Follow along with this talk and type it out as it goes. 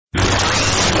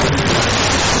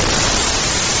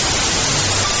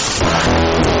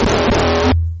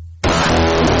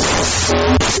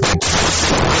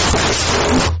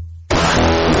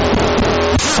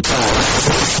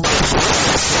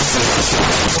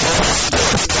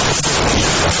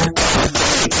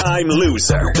Big-time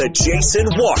loser, the Jason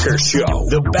Walker Show.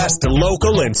 The best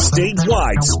local and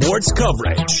statewide sports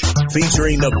coverage.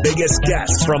 Featuring the biggest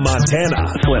guests from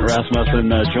Montana. Clint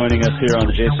Rasmussen joining us here on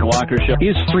the Jason Walker Show.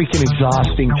 He's freaking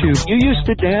exhausting, too. You used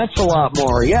to dance a lot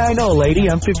more. Yeah, I know, lady.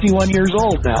 I'm 51 years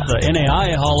old now. The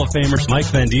NAI Hall of Famer Mike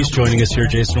Van Diest joining us here,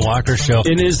 Jason Walker Show.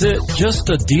 And is it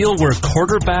just a deal where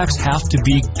quarterbacks have to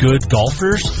be good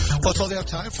golfers? Well, that's all they have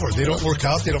time for. They don't work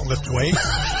out. They don't lift weights.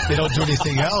 They don't do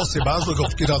anything else. They might as well go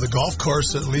get on the golf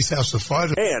course and at least have some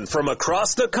fun. And from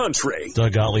across the country,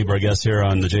 Doug Gottlieb, our guest here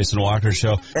on the Jason Walker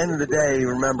Show. End of the day,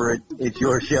 remember, it's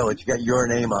your show. It's got your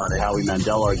name on it. Howie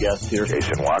Mandel, our guest here.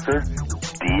 Jason Walker,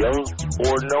 deal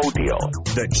or no deal?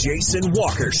 The Jason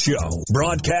Walker Show,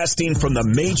 broadcasting from the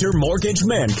Major Mortgage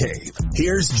Man Cave.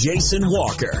 Here's Jason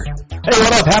Walker. Hey,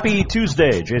 what up? Happy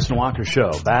Tuesday. Jason Walker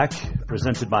Show back,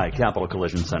 presented by Capital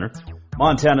Collision Center.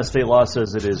 Montana state law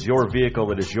says it is your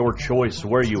vehicle, it is your choice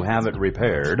where you have it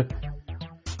repaired.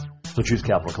 So choose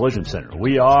Capital Collision Center.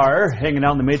 We are hanging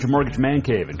out in the Major Mortgage Man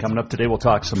Cave, and coming up today we'll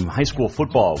talk some high school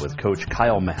football with Coach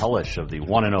Kyle Mihelish of the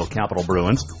 1-0 Capital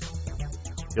Bruins.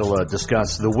 He'll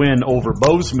discuss the win over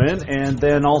Bozeman, and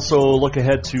then also look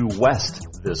ahead to West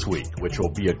this week, which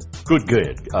will be a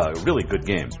really good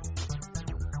game.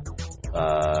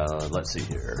 Let's see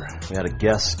here. We had a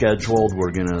guest scheduled.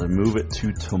 We're going to move it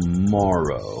to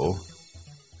tomorrow.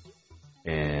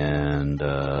 And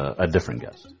a different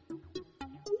guest.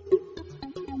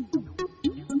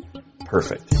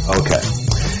 Perfect. Okay.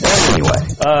 Anyway.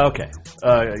 Okay.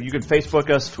 You can Facebook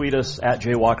us, tweet us at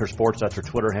JWalkerSports. That's our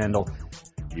Twitter handle.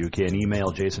 You can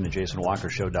email Jason at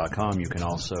JasonWalkerShow.com. You can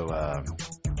also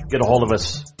get a hold of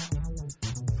us,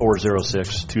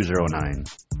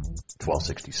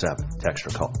 406-209-1267. Text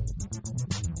or call.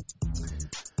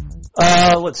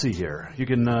 Let's see here. You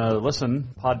can listen,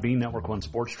 Podbean, Network One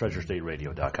Sports,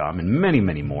 TreasureStateRadio.com, and many,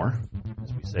 many more.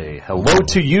 As we say hello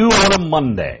to you on a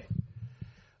Monday.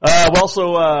 We have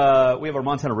our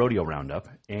Montana Rodeo Roundup,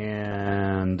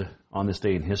 and on this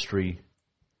day in history,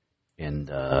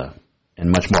 and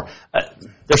much more.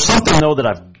 There's something, though,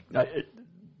 that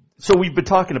so we've been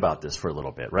talking about this for a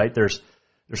little bit, right? There's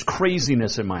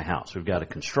craziness in my house. We've got a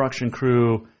construction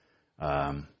crew.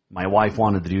 My wife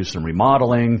wanted to do some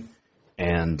remodeling,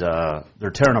 and they're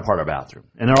tearing apart our bathroom.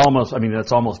 And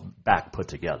it's almost back put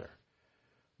together.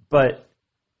 The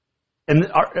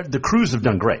crews have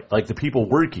done great. Like, the people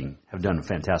working have done a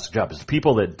fantastic job. It's the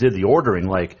people that did the ordering,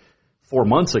 5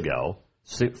 months ago,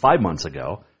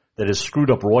 that has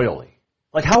screwed up royally.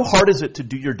 Like, how hard is it to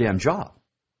do your damn job?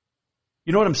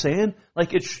 You know what I'm saying?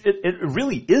 Like, it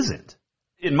really isn't,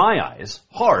 in my eyes,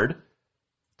 hard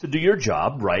to do your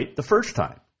job right the first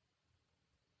time.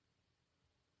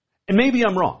 And maybe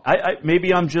I'm wrong.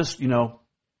 Maybe I'm just,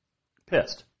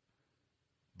 pissed.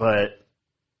 But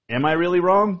am I really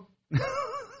wrong?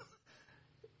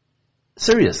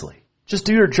 Seriously. Just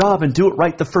do your job and do it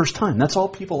right the first time. That's all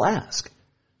people ask.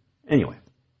 Anyway.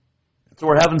 So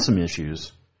we're having some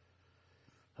issues.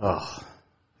 Oh,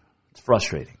 it's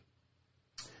frustrating.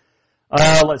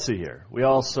 Let's see here. We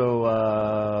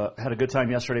also had a good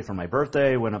time yesterday for my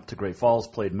birthday. Went up to Great Falls,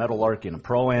 played Meadowlark in a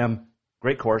Pro-Am.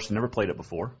 Great course. Never played it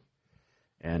before.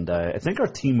 And I think our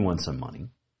team won some money,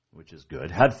 which is good.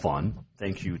 Had fun.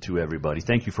 Thank you to everybody.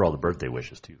 Thank you for all the birthday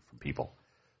wishes, too, from people.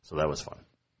 So that was fun.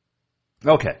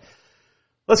 Okay.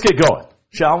 Let's get going,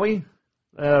 shall we?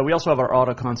 We also have our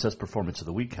Auto Contest Performance of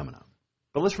the Week coming up.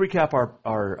 But let's recap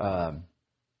our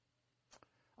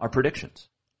predictions.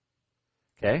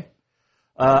 Okay?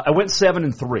 I went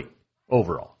 7-3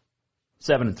 overall.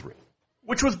 7-3,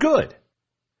 which was good.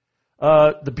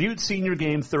 The Butte Senior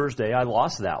game Thursday, I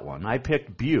lost that one. I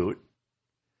picked Butte.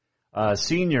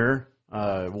 Senior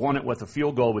won it with a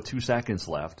field goal with 2 seconds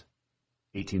left,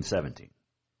 18-17.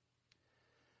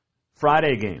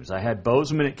 Friday games, I had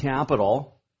Bozeman at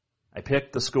Capital. I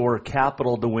picked the score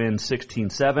Capital to win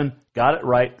 16-7. Got it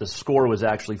right. The score was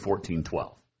actually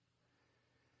 14-12.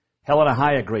 Helena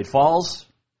High at Great Falls.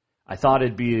 I thought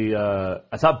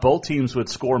both teams would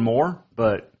score more,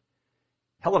 but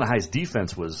Helena High's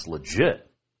defense was legit.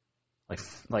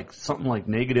 Like something like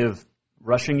negative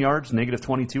rushing yards, negative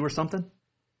 22 or something.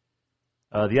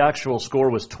 The actual score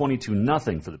was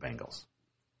 22-0 for the Bengals.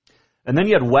 And then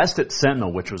you had West at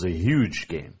Sentinel, which was a huge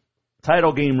game.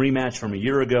 Title game rematch from a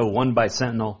year ago, won by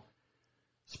Sentinel.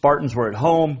 Spartans were at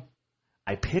home.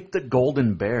 I picked the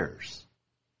Golden Bears,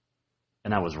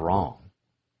 and I was wrong.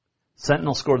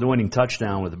 Sentinel scored the winning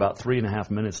touchdown with about 3.5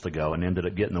 minutes to go and ended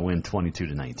up getting the win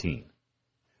 22-19.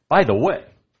 By the way,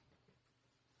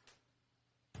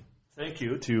 thank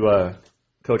you to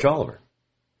Coach Oliver.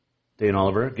 Dane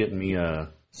Oliver getting me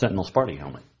Sentinel Sparty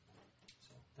helmet.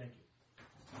 Thank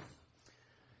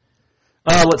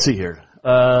you. Let's see here.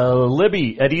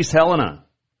 Libby at East Helena.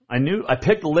 I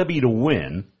picked Libby to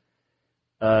win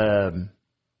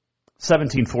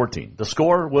 17-14. The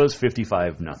score was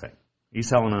 55-0. East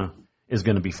Helena is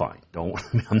going to be fine. I'm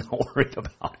not worried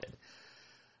about it.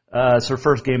 It's her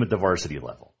first game at the varsity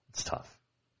level. It's tough.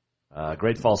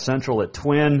 Great Falls Central at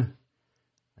Twin.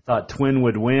 I thought Twin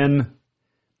would win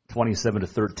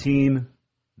 27-13.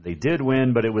 They did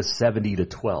win, but it was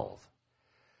 70-12.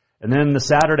 And then the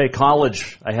Saturday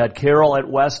College, I had Carroll at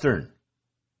Western.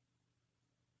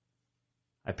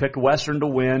 I picked Western to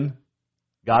win,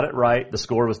 got it right. The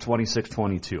score was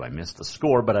 26-22. I missed the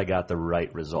score, but I got the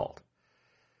right result.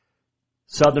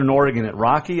 Southern Oregon at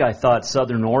Rocky, I thought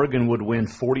Southern Oregon would win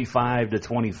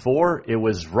 45-24. It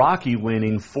was Rocky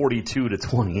winning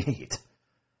 42-28.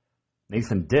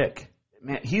 Nathan Dick,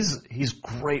 man, he's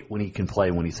great when he can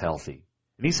play when he's healthy.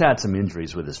 And he's had some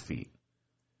injuries with his feet.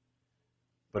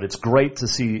 But it's great to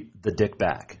see the Dick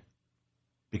back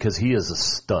because he is a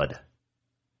stud.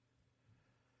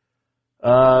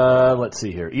 Let's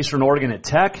see here. Eastern Oregon at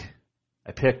Tech.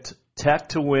 I picked Tech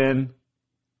to win.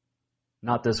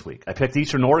 Not this week. I picked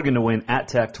Eastern Oregon to win at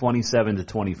Tech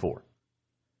 27-24.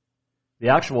 The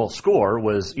actual score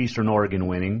was Eastern Oregon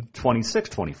winning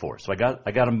 26-24. So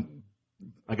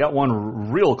I got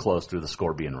one real close to the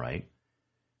score being right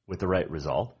with the right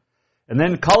result. And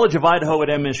then College of Idaho at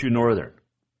MSU Northern.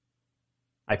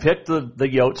 I picked the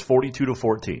Yotes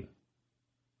 42-14.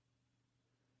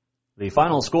 The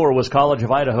final score was College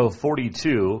of Idaho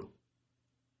 42,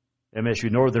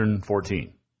 MSU Northern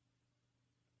 14.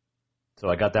 So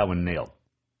I got that one nailed.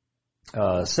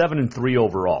 7-3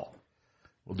 overall.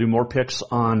 We'll do more picks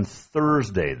on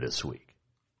Thursday this week.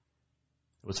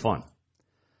 It was fun.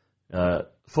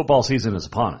 Football season is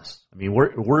upon us. I mean,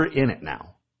 we're in it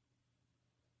now.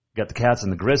 Got the Cats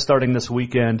and the Grizz starting this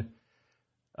weekend.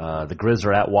 The Grizz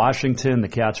are at Washington. The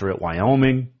Cats are at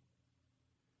Wyoming.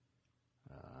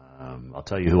 I'll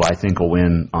tell you who I think will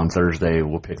win on Thursday.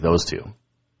 We'll pick those two.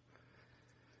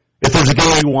 If there's a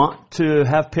game you want to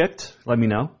have picked, let me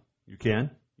know. You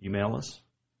can. Email us.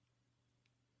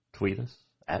 Tweet us.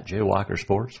 At JWalker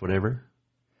Sports, whatever.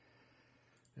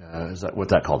 Is that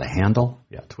what's that called? A handle?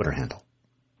 Yeah, Twitter handle.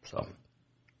 So, all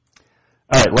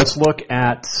right, let's look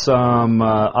at some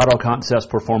Auto Contest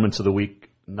Performance of the Week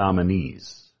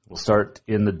nominees. We'll start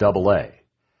in the AA.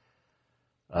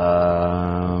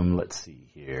 Let's see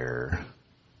here.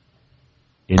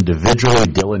 Individually,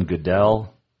 Dylan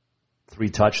Goodell, 3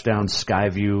 touchdowns.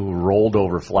 Skyview rolled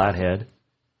over Flathead.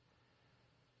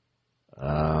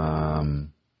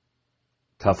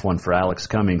 Tough one for Alex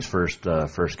Cummings' first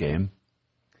game.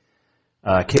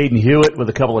 Caden Hewitt with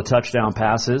a couple of touchdown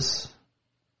passes.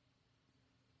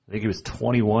 I think he was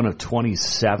 21 of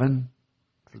 27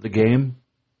 for the game.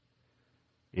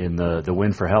 In the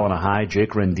win for Helena High,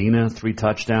 Jake Rendina, 3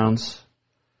 touchdowns.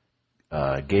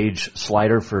 Gage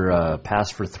Slider for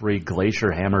pass for 3.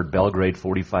 Glacier hammered Belgrade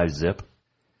 45-zip.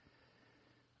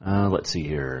 Let's see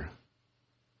here.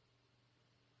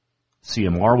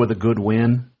 CMR with a good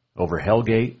win over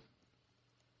Hellgate.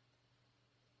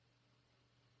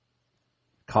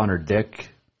 Connor Dick,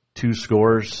 2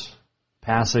 scores.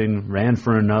 Passing, ran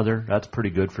for another. That's pretty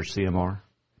good for CMR.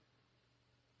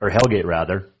 Or Hellgate,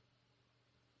 rather.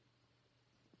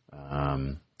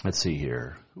 Let's see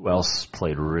here. Who else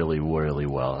played really, really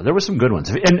well? There were some good ones.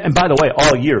 And by the way,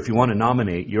 all year, if you want to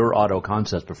nominate your Auto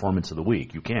Contest Performance of the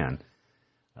Week, you can.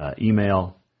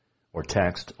 Email or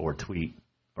text or tweet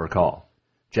or call.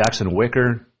 Jackson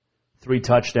Wicker, 3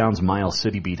 touchdowns. Miles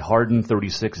City beat Hardin,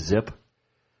 36-zip.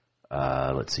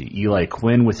 Let's see. Eli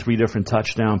Quinn with 3 different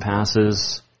touchdown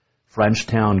passes.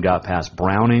 Frenchtown got past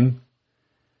Browning.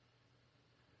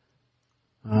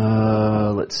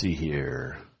 Let's see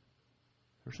here.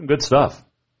 There's some good stuff.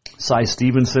 Cy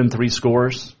Stevenson, 3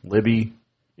 scores. Libby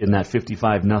in that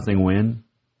 55-0 win.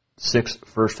 6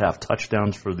 first-half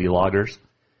touchdowns for the Loggers.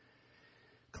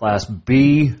 Class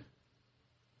B.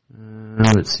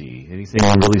 Let's see. Anything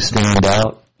really stand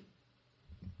out?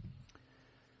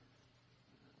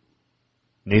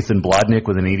 Nathan Blodnick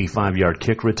with an 85-yard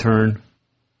kick return.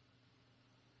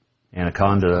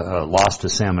 Anaconda lost to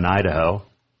Salmon, Idaho.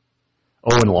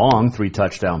 Owen Long, 3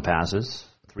 touchdown passes.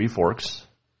 3 Forks.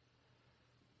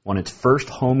 Won its first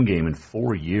home game in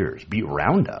 4 years. Beat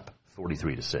Roundup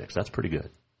 43-6. That's pretty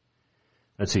good.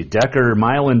 Let's see. Decker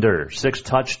Mylander, 6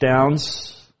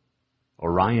 touchdowns.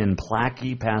 Orion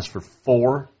Plackey passed for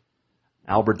 4.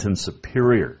 Alberton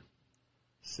Superior,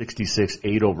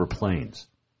 66-8 over Plains.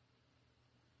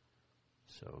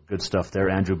 So good stuff there.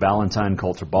 Andrew Ballantyne,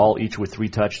 Coulter Ball, each with 3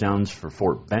 touchdowns for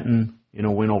Fort Benton in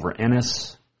a win over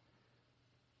Ennis.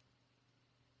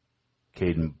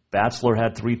 Caden Batzler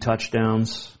had 3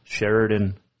 touchdowns.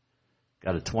 Sheridan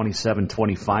got a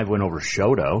 27-25 win over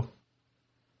Shoto.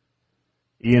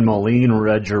 Ian Moline,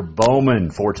 Roger Bowman,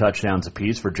 4 touchdowns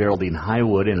apiece for Geraldine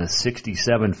Highwood in a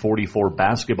 67-44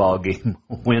 basketball game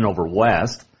win over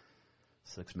West.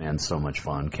 6-man's so much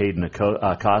fun. Caden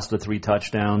Acosta, 3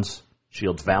 touchdowns.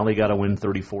 Shields Valley got a win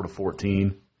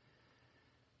 34-14.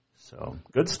 So,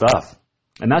 good stuff.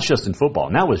 And that's just in football.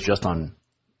 And that was just on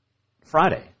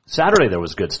Friday. Saturday there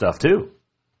was good stuff too.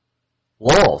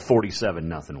 Lowell,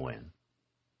 47-0 win.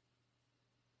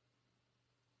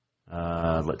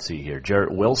 Let's see here.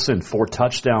 Jarrett Wilson, 4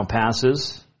 touchdown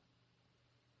passes.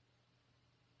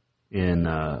 In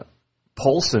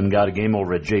Polson got a game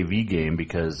over a JV game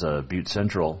because Butte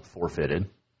Central forfeited.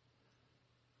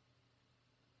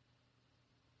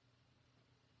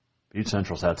 Butte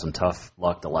Central's had some tough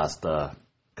luck the last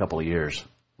couple of years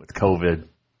with COVID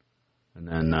and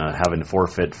then having to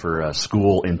forfeit for a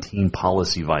school and team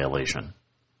policy violation.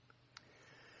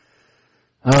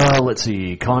 Let's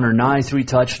see. Connor Nye, 3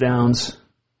 touchdowns.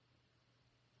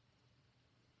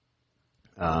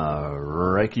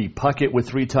 Ricky Puckett with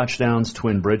 3 touchdowns.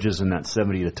 Twin Bridges in that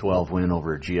 70-12 win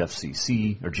over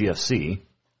GFC,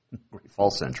 Great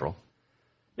Falls Central.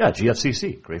 Yeah,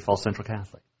 GFCC, Great Falls Central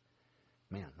Catholic.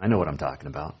 Man, I know what I'm talking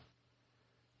about.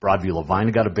 Broadview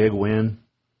Levina got a big win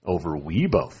over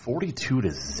Webo,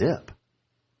 42-0.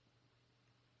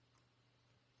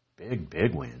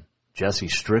 Big win. Jesse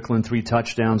Strickland, 3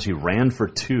 touchdowns. He ran for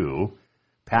 2,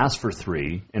 passed for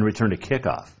 3, and returned a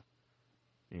kickoff.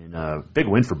 In a big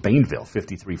win for Bainville,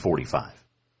 53-45.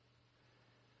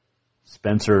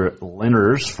 Spencer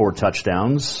Linners, 4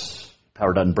 touchdowns.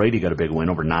 Power Dutton Brady got a big win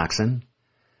over Noxon.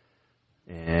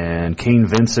 And Kane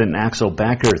Vincent and Axel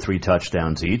Becker, 3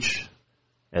 touchdowns each,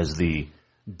 as the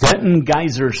Denton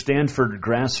Geyser Stanford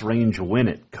Grass Range Win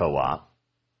It co-op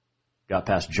got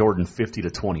past Jordan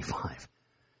 50-25.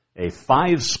 A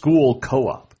 5-school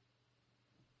co-op.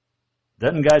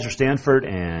 Denton Geyser Stanford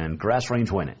and Grass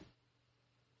Range Win It.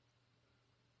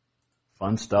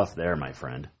 Fun stuff there, my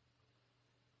friend.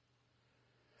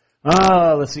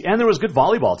 Let's see. And there was good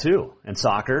volleyball, too. And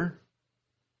soccer,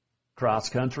 cross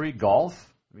country,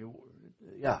 golf. I mean,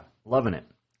 yeah, loving it.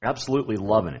 Absolutely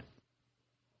loving it.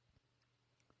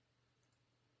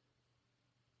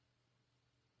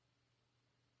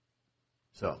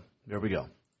 So, there we go.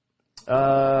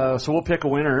 So we'll pick a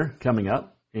winner coming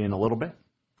up in a little bit.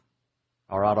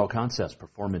 Our Auto Concepts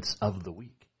Performance of the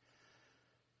Week.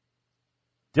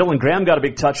 Dylan Graham got a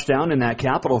big touchdown in that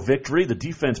Capital victory. The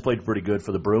defense played pretty good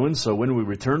for the Bruins. So when we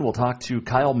return, we'll talk to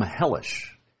Kyle Mahelish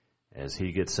as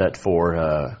he gets set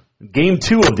for Game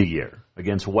 2 of the year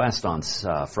against West on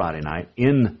Friday night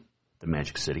in the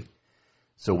Magic City.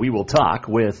 So we will talk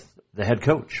with the head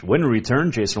coach. When we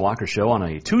return, Jason Walker Show on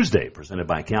a Tuesday, presented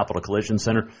by Capital Collision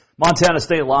Center. Montana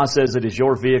State law says it is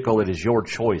your vehicle, it is your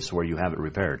choice where you have it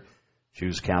repaired.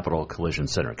 Choose Capital Collision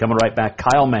Center. Coming right back,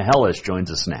 Kyle Mahelish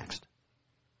joins us next.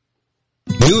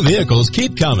 New vehicles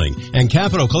keep coming, and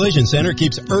Capital Collision Center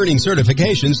keeps earning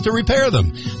certifications to repair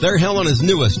them. They're Helena's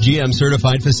newest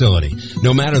GM-certified facility.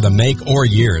 No matter the make or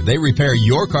year, they repair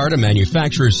your car to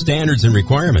manufacturer's standards and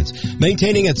requirements,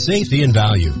 maintaining its safety and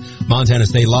value. Montana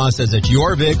State law says it's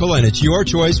your vehicle and it's your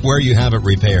choice where you have it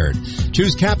repaired.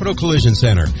 Choose Capital Collision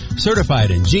Center,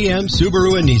 certified in GM,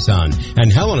 Subaru, and Nissan,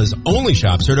 and Helena's only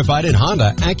shop certified in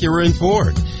Honda, Acura, and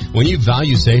Ford. When you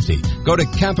value safety, go to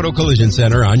Capital Collision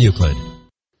Center on Euclid.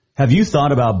 Have you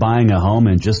thought about buying a home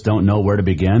and just don't know where to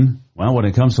begin? Well, when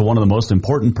it comes to one of the most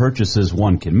important purchases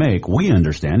one can make, we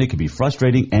understand it can be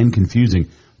frustrating and confusing,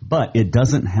 but it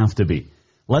doesn't have to be.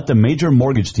 Let the Major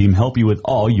Mortgage team help you with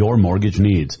all your mortgage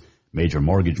needs. Major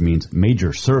Mortgage means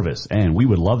major service, and we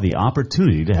would love the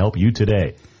opportunity to help you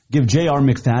today. Give J.R.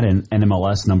 McFadden,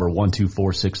 NMLS number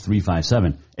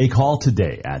 1246357, a call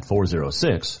today at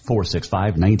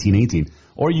 406-465-1918,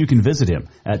 or you can visit him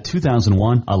at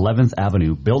 2001 11th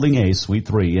Avenue, Building A, Suite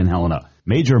 3 in Helena.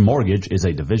 Major Mortgage is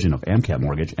a division of AMCAP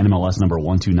Mortgage, NMLS number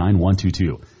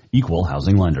 129122, equal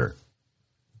housing lender.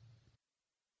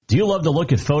 Do you love to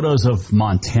look at photos of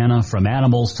Montana, from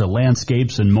animals to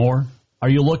landscapes and more? Are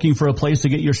you looking for a place to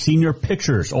get your senior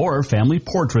pictures or family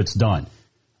portraits done?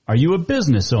 Are you a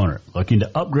business owner looking to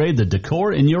upgrade the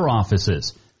decor in your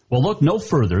offices? Well, look no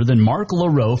further than Mark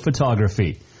LaRoe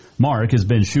Photography. Mark has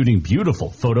been shooting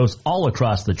beautiful photos all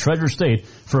across the Treasure State,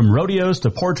 from rodeos to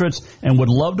portraits, and would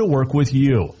love to work with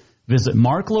you. Visit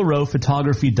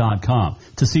MarkLaRoePhotography.com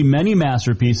to see many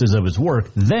masterpieces of his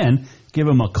work, then give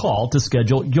him a call to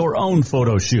schedule your own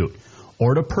photo shoot.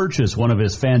 Or to purchase one of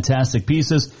his fantastic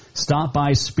pieces, stop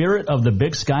by Spirit of the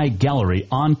Big Sky Gallery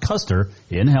on Custer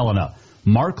in Helena.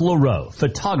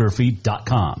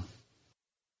 MarkLaRoePhotography.com.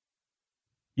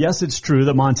 Yes, it's true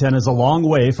that Montana is a long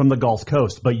way from the Gulf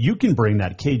Coast, but you can bring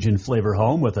that Cajun flavor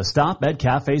home with a stop at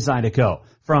Cafe Zydeco.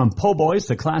 From po' boys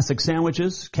to classic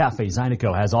sandwiches, Cafe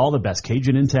Zydeco has all the best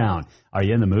Cajun in town. Are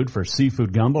you in the mood for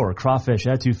seafood gumbo or crawfish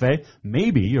etouffee?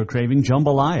 Maybe you're craving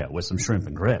jambalaya with some shrimp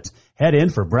and grits. Head in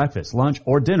for breakfast, lunch,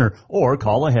 or dinner, or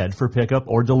call ahead for pickup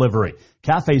or delivery.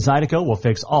 Cafe Zydeco will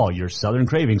fix all your southern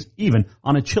cravings, even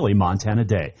on a chilly Montana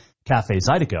day. Cafe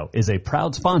Zydeco is a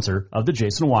proud sponsor of the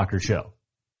Jason Walker Show.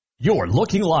 You're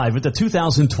looking live at the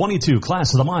 2022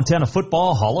 class of the Montana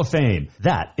Football Hall of Fame.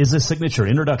 That is a signature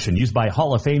introduction used by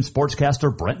Hall of Fame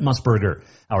sportscaster Brent Musburger.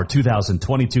 Our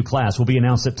 2022 class will be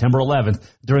announced September 11th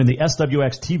during the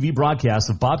SWX TV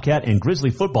broadcast of Bobcat and Grizzly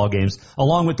football games,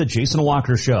 along with the Jason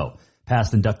Walker Show.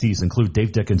 Past inductees include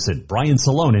Dave Dickinson, Brian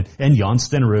Salonen, and Jan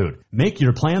Stenerud. Make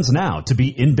your plans now to be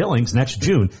in Billings next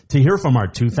June to hear from our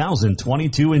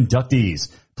 2022 inductees.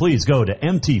 Please go to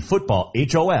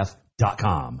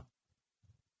mtfootballhof.com.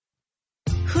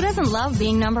 Who doesn't love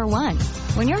being number one?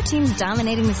 When your team's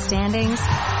dominating the standings,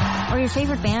 or your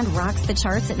favorite band rocks the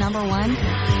charts at number one,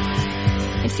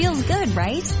 it feels good,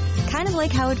 right? Kind of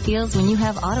like how it feels when you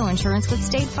have auto insurance with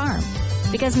State Farm.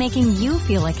 Because making you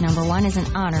feel like number one is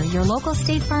an honor your local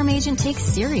State Farm agent takes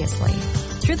seriously.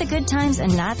 Through the good times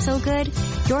and not so good,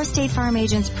 your State Farm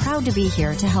agent's proud to be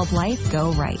here to help life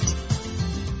go right.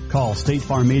 Call State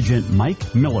Farm agent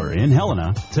Mike Miller in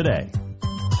Helena today.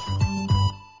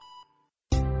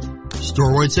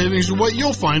 Store-wide savings are what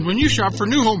you'll find when you shop for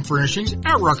new home furnishings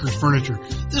at Rucker's Furniture.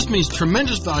 This means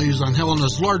tremendous values on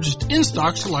Helena's largest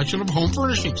in-stock selection of home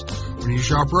furnishings. When you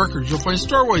shop Rucker's, you'll find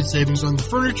store-wide savings on the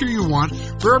furniture you want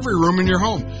for every room in your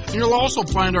home. And you'll also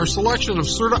find our selection of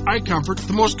Serta iComfort,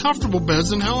 the most comfortable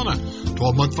beds in Helena.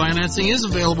 12-month financing is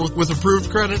available with approved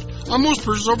credit on most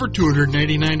purchases over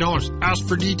 $299. Ask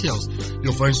for details.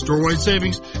 You'll find store-wide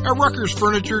savings at Rucker's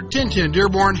Furniture, 1010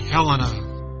 Dearborn, Helena.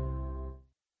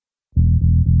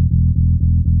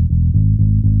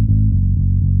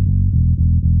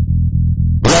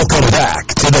 Welcome back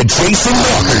to the Jason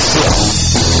Walker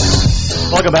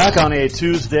Show. Welcome back on a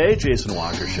Tuesday, Jason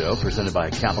Walker Show, presented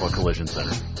by Capital Collision Center.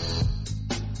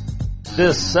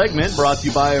 This segment brought to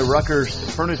you by Rucker's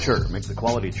Furniture. Make the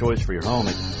quality choice for your home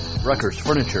at Rucker's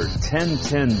Furniture,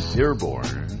 1010 Dearborn,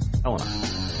 Helena.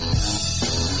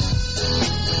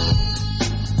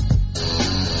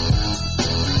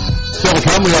 Still to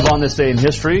come, we have on this day in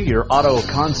history, your Auto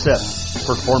Concept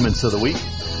Performance of the Week.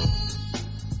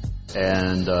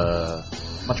 And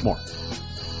much more.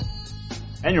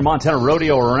 And your Montana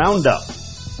Rodeo Roundup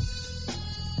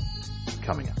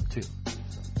coming up, too.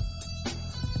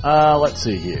 Let's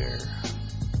see here.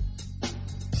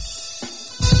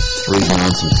 Just reading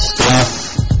on some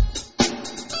stuff.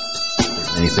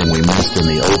 Anything we missed in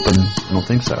the open? I don't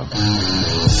think so. Well,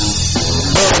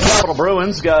 the Capital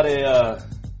Bruins got a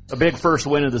big first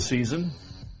win of the season,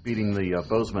 beating the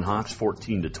Bozeman Hawks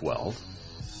 14-12.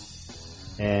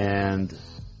 And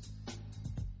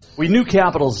we knew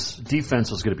Capital's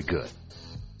defense was going to be good.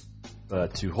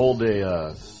 But to hold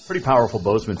a pretty powerful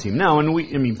Bozeman team now,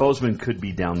 and Bozeman could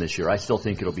be down this year. I still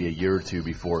think it'll be a year or two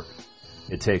before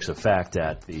it takes effect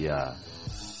at the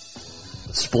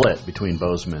split between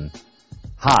Bozeman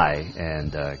High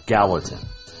and Gallatin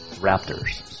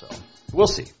Raptors. So we'll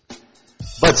see.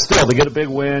 But still, they get a big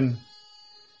win.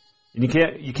 And you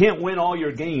can't win all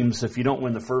your games if you don't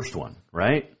win the first one,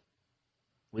 right?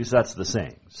 At least that's the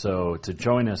saying. So to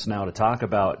join us now to talk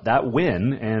about that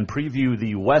win and preview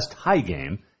the West High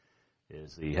game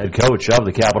is the head coach of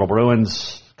the Capital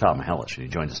Bruins, Kyle Mihelish. He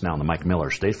joins us now on the Mike Miller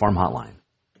State Farm Hotline.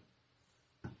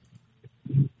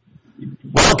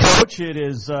 Well, Coach, it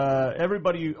is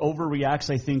everybody overreacts,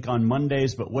 I think, on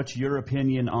Mondays, but what's your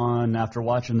opinion on, after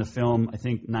watching the film, I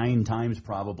think 9 times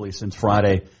probably since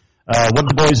Friday, what did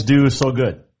the boys do so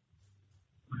good?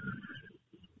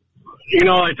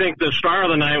 I think the star of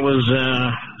the night was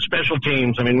special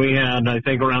teams. I mean, we had, I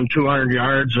think, around 200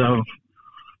 yards of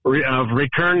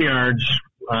return yards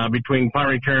between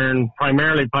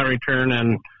primarily punt return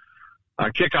and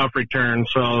kickoff return.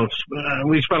 So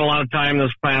we spent a lot of time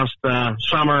this past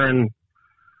summer and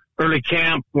early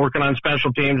camp working on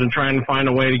special teams and trying to find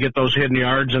a way to get those hidden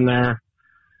yards in there.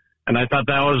 And I thought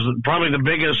that was probably the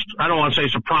biggest, I don't want to say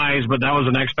surprise, but that was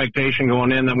an expectation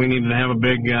going in that we needed to have a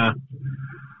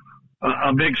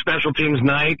big special teams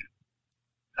night.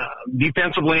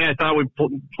 defensively, I thought we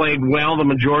played well the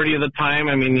majority of the time.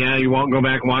 I mean, yeah, you won't go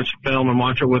back and watch the film and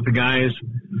watch it with the guys.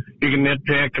 You can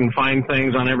nitpick and find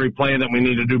things on every play that we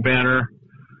need to do better.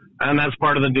 And that's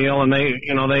part of the deal. And they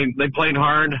played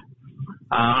hard.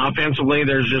 Offensively,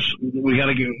 we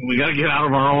gotta get out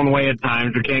of our own way at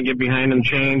times. We can't get behind and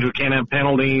change. We can't have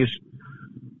penalties.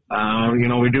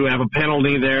 We do have a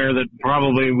penalty there that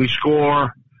probably we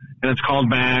score and it's called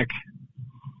back.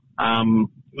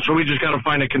 So we just got to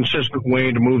find a consistent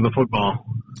way to move the football.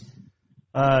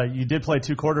 You did play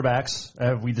 2 quarterbacks.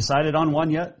 Have we decided on one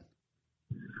yet?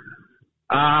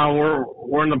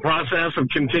 We're in the process of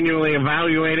continually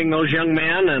evaluating those young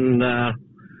men, and their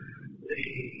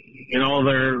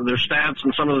stats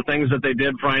and some of the things that they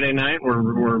did Friday night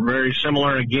were very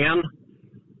similar again.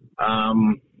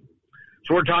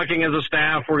 So we're talking as a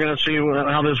staff. We're going to see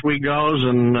how this week goes,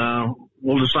 and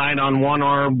we'll decide on one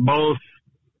or both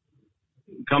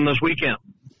come this weekend.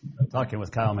 Talking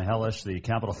with Kyle Mihelish, the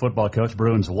Capital football coach.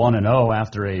 Bruins 1-0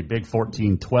 after a big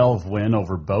 14-12 win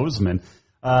over Bozeman.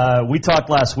 We talked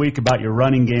last week about your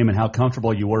running game and how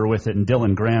comfortable you were with it, and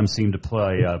Dylan Graham seemed to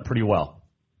play pretty well.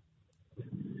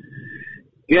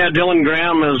 Yeah, Dylan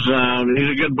Graham he's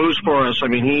a good boost for us. I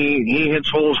mean, he hits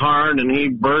holes hard, and he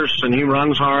bursts, and he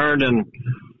runs hard, and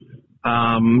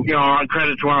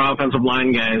credit to our offensive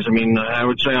line guys. I mean, I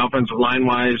would say offensive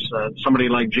line-wise, somebody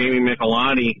like Jamie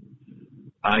Michelotti,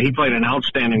 he played an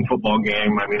outstanding football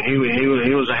game. I mean, he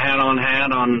was a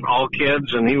hat-on all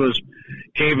kids, and he was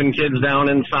caving kids down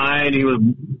inside. He was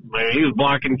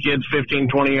blocking kids 15,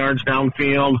 20 yards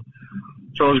downfield.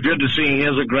 So it was good to see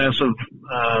his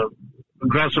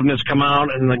aggressiveness come out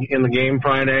in the game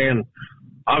Friday. And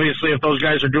obviously, if those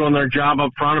guys are doing their job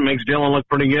up front, it makes Dylan look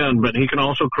pretty good. But he can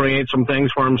also create some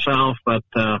things for himself. But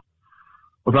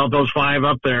without those 5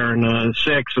 up there and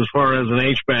 6 as far as an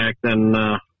H-back, then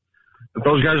if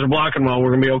those guys are blocking well,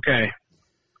 we're going to be okay.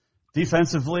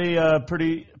 Defensively,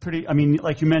 pretty. I mean,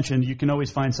 like you mentioned, you can always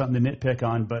find something to nitpick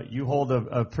on, but you hold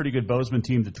a pretty good Bozeman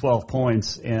team to 12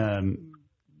 points, and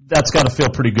that's got to feel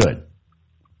pretty good.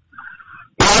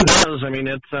 Well, it does. I mean,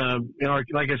 it's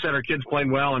like I said, our kids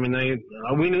played well. I mean,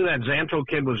 we knew that Zanto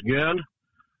kid was good,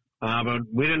 but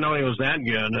we didn't know he was that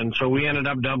good, and so we ended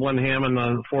up doubling him in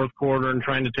the fourth quarter and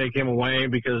trying to take him away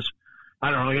because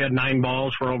I don't know, he had 9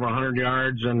 balls for over 100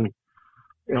 yards, and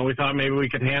we thought maybe we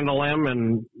could handle him,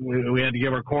 and we had to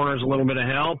give our corners a little bit of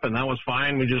help, and that was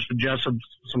fine. We just adjusted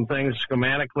some things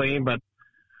schematically, but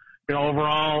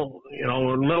overall, a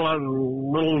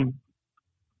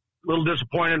little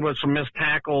disappointed with some missed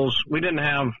tackles. We didn't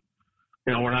have,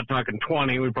 we're not talking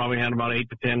 20. We probably had about 8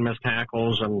 to 10 missed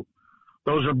tackles, and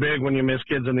those are big when you miss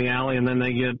kids in the alley, and then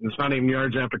it's not even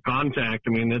yards after contact.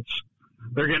 I mean,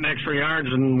 they're getting extra yards,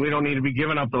 and we don't need to be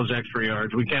giving up those extra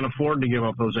yards. We can't afford to give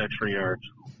up those extra yards.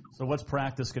 So what's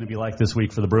practice going to be like this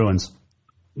week for the Bruins?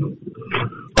 Well,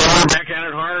 we're back at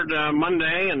it hard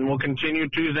Monday, and we'll continue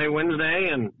Tuesday, Wednesday,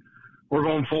 and we're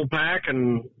going full pack,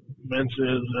 and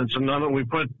it's another. We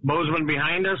put Bozeman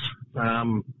behind us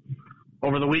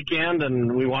over the weekend,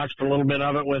 and we watched a little bit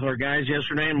of it with our guys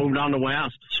yesterday and moved on to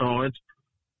West. So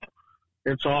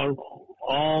it's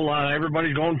all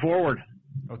everybody's going forward.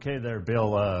 Okay, there,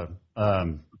 Bill.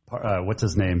 What's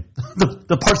his name?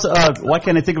 Why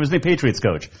can't I think of his name? Patriots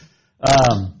coach.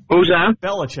 Who's that?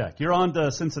 Belichick. You're on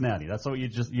to Cincinnati. That's what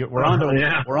we're on to.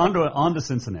 Yeah. We're on to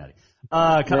Cincinnati.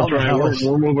 That's right.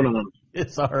 We're moving on.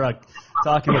 It's all right.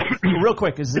 Talking real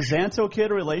quick. Is the Zanto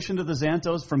kid a relation to the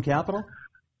Zantos from Capital?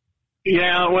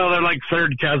 Yeah, well, they're like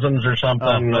third cousins or something.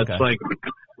 Oh, okay. It's like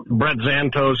Brett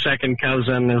Zanto's second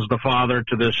cousin is the father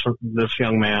to this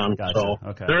young man. Gotcha. So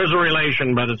okay. There is a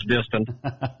relation, but it's distant.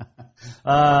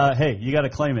 Hey, you got to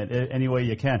claim it any way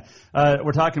you can.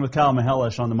 We're talking with Kyle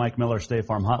Mihelish on the Mike Miller State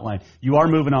Farm Hotline. You are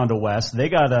moving on to West. They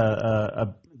got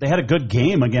they had a good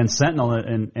game against Sentinel,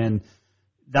 and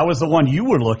that was the one you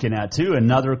were looking at too.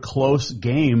 Another close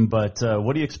game, but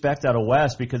what do you expect out of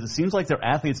West? Because it seems like their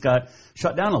athletes got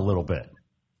shut down a little bit.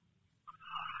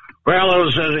 Well, I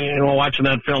was watching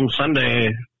that film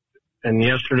Sunday and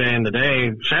yesterday and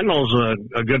today. Sentinel's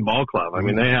a good ball club. I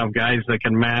mean, they have guys that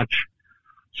can match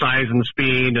size and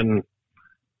speed, and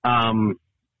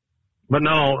but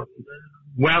no,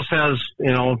 West has,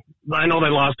 I know they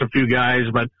lost a few guys,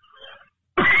 but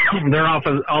their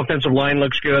offensive line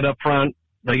looks good up front.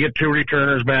 They get 2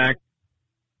 returners back.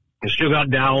 You still got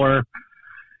Dowler.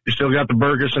 You still got the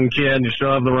Bergeson kid. You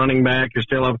still have the running back. You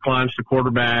still have Clance, the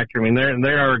quarterback. I mean, they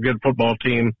are a good football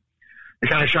team. They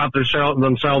kind of shot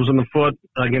themselves in the foot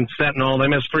against Sentinel. They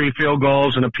missed 3 field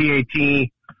goals and a PAT.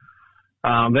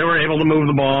 They were able to move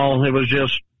the ball. It was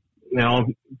just,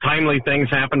 timely things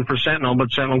happened for Sentinel,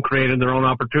 but Sentinel created their own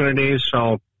opportunities.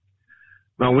 So,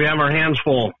 we have our hands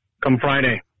full come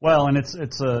Friday. Well, and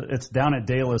it's down at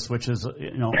Dallas, which is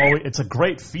it's a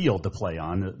great field to play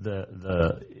on.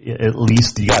 At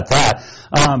least you got that.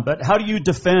 But how do you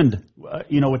defend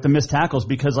with the missed tackles?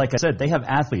 Because like I said, they have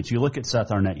athletes. You look at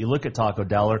Seth Arnett, you look at Taco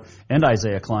Dowler and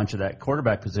Isaiah Clonch at that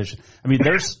quarterback position. I mean,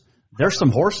 there's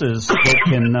some horses that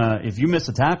can if you miss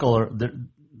a tackle,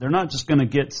 they're not just going to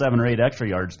get 7 or 8 extra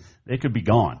yards. They could be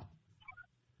gone.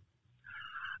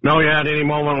 No, at any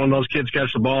moment when those kids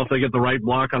catch the ball, if they get the right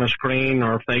block on a screen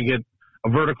or if they get a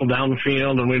vertical down the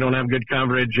field and we don't have good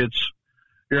coverage,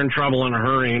 you're in trouble in a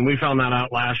hurry. And we found that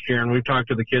out last year, and we've talked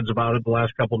to the kids about it the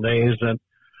last couple of days that,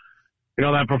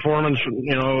 that performance,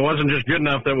 it wasn't just good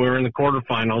enough that we were in the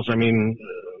quarterfinals. I mean,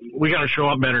 we got to show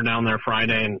up better down there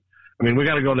Friday. And, we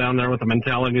got to go down there with the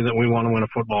mentality that we want to win a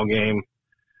football game.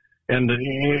 And,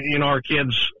 our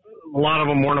kids, a lot of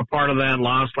them weren't a part of that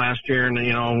loss last year, and,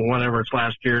 whatever it's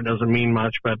last year, it doesn't mean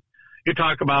much. But you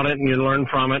talk about it, and you learn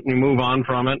from it, and you move on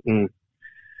from it. And,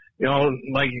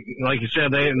 like you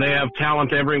said, they have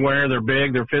talent everywhere. They're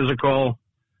big. They're physical.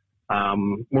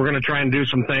 We're going to try and do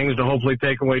some things to hopefully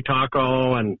take away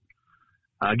Taco and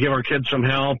give our kids some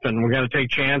help, and we got to take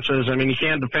chances. I mean, you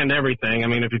can't defend everything. I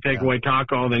mean, if you take away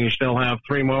Taco, then you still have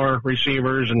 3 more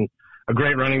receivers and a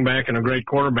great running back and a great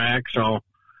quarterback. So,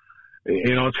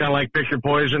 it's kind of like pick your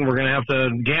poison. We're going to have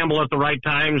to gamble at the right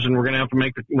times, and we're going to have to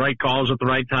make the right calls at the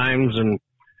right times, and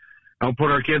put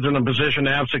our kids in a position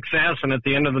to have success. And at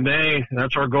the end of the day,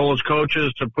 that's our goal as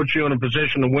coaches, to put you in a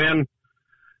position to win.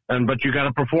 But you got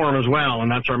to perform as well,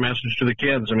 and that's our message to the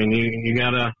kids. I mean, you got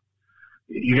to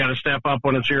step up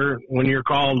when you're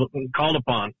called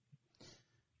upon.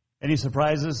 Any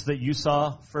surprises that you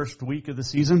saw first week of the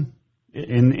season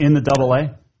in the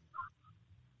AA?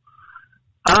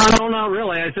 No, not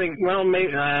really. I think,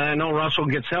 maybe, I know Russell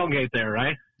gets Hellgate there,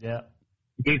 right? Yeah.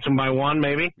 Beats them by 1,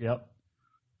 maybe? Yep.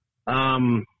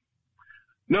 No,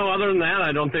 other than that,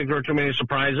 I don't think there are too many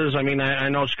surprises. I mean, I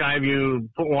know Skyview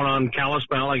put one on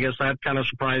Kalispell. I guess that kind of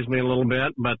surprised me a little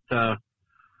bit. But other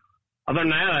than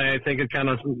that, I think it kind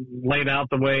of laid out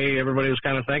the way everybody was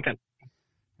kind of thinking.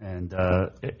 And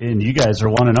you guys are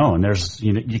 1-0, and there's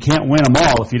you can't win them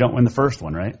all if you don't win the first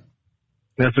one, right?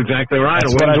 That's exactly right.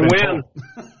 That's a win's a win.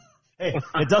 Hey,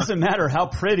 it doesn't matter how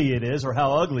pretty it is or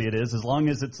how ugly it is, as long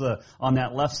as it's on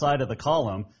that left side of the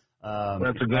column.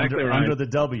 That's exactly right. Under the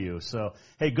W. So,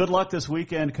 hey, good luck this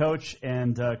weekend, Coach,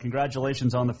 and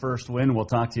congratulations on the first win. We'll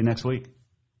talk to you next week.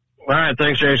 All right.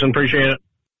 Thanks, Jason. Appreciate it.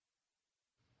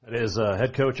 That is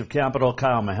head coach of Capital,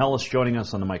 Kyle Mihalis, joining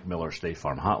us on the Mike Miller State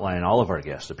Farm Hotline. All of our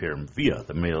guests appear via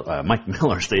the Mike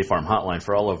Miller State Farm Hotline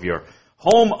for all of your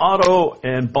home, auto,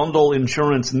 and bundle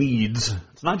insurance needs.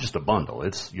 It's not just a bundle.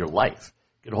 It's your life.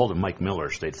 Get a hold of Mike Miller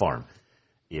State Farm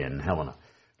in Helena.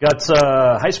 Got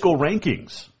high school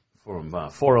rankings from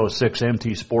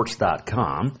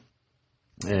 406mtsports.com.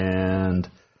 And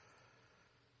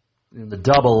in the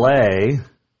AA,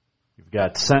 you've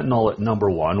got Sentinel at number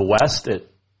 1, West at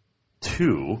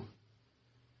 2,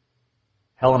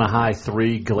 Helena High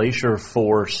 3, Glacier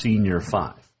 4, Senior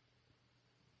 5.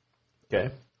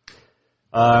 Okay.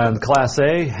 In Class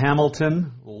A,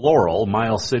 Hamilton, Laurel,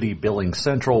 Miles City, Billings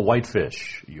Central,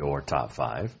 Whitefish, your top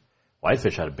 5.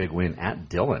 Whitefish had a big win at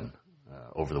Dillon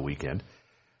over the weekend.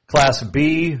 Class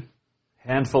B,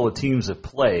 handful of teams that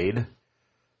played.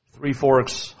 Three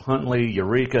Forks, Huntley,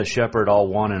 Eureka, Shepherd, all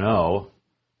 1-0.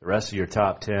 The rest of your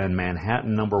top 10,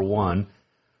 Manhattan, number 1.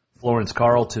 Florence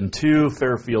Carlton, 2.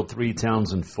 Fairfield, 3.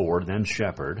 Townsend, 4. Then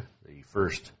Shepherd, the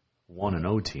first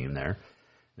 1-0 team there.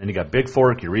 Then you got Big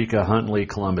Fork, Eureka, Huntley,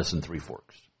 Columbus, and Three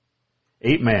Forks.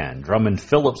 8-man, Drummond,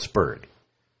 Phillipsburg.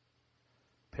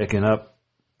 Picking up,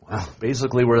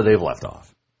 basically where they've left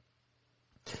off.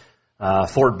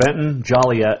 Fort Benton,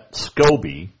 Joliet,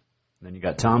 Scobie. Then you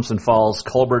got Thompson Falls,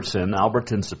 Culbertson,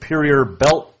 Alberton, Superior,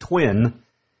 Belt, Twin,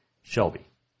 Shelby.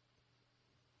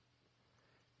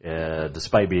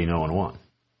 Despite being 0-1.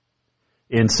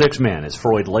 In 6-man is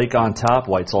Freud Lake on top,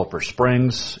 White Sulphur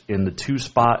Springs. In the 2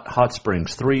 spot, Hot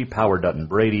Springs 3, Power Dutton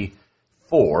Brady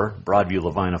 4, Broadview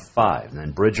Lavina 5. And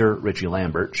then Bridger, Ritchie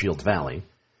Lambert, Shields Valley.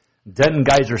 Denton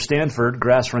Geyser Stanford,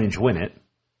 Grass Range Winnett.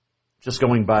 Just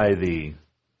going by the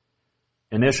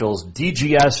initials,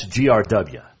 DGS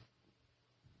GRW.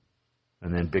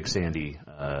 And then Big Sandy,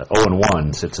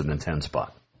 0-1, sits in the 10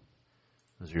 spot.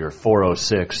 Those are your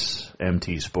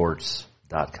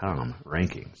 406mtsports.com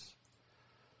rankings.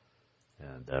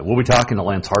 And we'll be talking to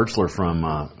Lance Hartzler from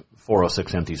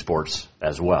 406MT Sports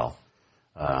as well,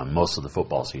 most of the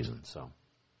football season. So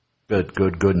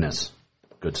goodness,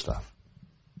 good stuff.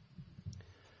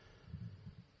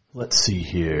 Let's see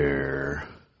here.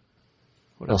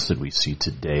 What else did we see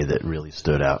today that really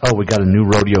stood out? Oh, we got a new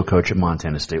rodeo coach at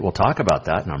Montana State. We'll talk about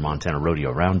that in our Montana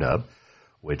Rodeo Roundup,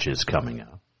 which is coming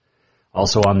up.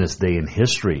 Also on this day in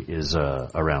history is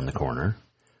around the corner.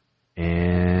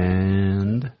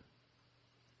 And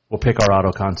we'll pick our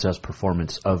Auto Concepts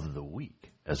Performance of the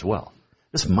Week as well.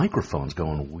 This microphone's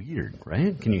going weird,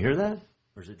 right? Can you hear that?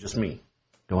 Or is it just me?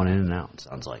 Going in and out,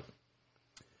 sounds like.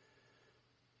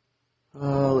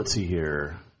 Let's see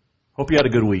here. Hope you had a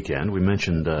good weekend. We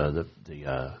mentioned the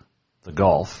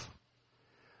golf.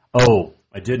 Oh,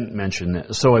 I didn't mention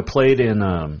that. So I played in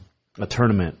a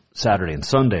tournament Saturday and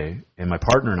Sunday, and my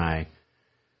partner and I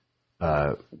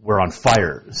were on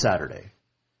fire Saturday,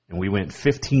 and we went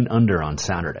 15 under on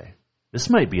Saturday. This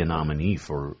might be a nominee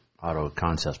for Auto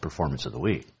Concepts Performance of the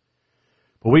Week.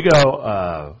 But we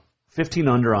go 15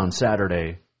 under on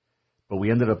Saturday, but we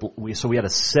ended up we had a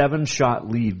 7-shot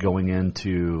lead going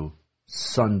into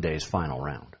Sunday's final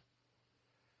round.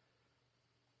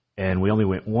 And we only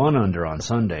went 1 under on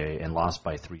Sunday and lost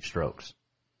by 3 strokes.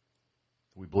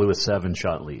 We blew a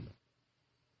 7-shot lead.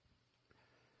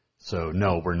 So,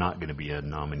 no, we're not going to be a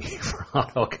nominee for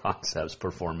Auto Concepts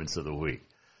Performance of the Week.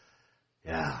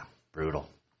 Yeah, brutal.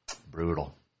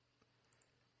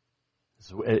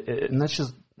 And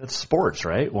that's sports,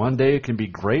 right? One day it can be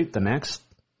great, the next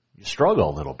you struggle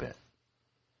a little bit.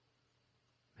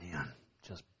 Man,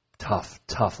 just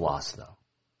tough loss, though.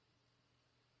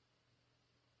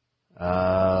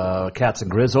 Cats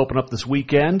and Grizz open up this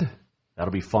weekend.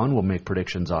 That'll be fun. We'll make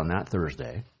predictions on that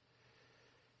Thursday.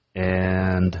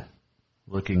 And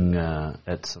looking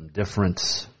at some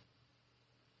different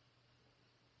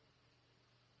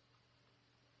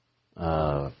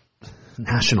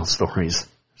national stories.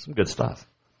 Some good stuff.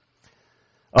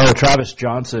 Oh, Travis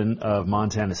Johnson of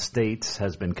Montana State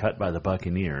has been cut by the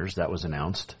Buccaneers. That was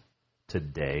announced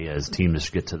today as teams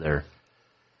try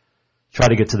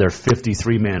to get to their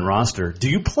 53-man roster. Do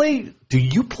you play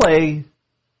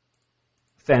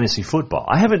fantasy football?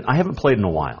 I haven't played in a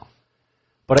while,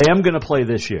 but I am going to play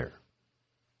this year.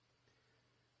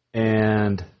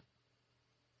 And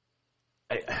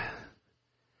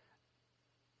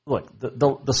look,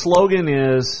 the slogan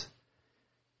is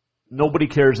nobody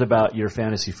cares about your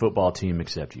fantasy football team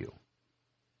except you.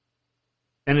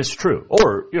 And it's true.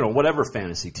 Or, whatever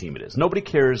fantasy team it is. Nobody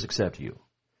cares except you.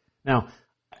 Now,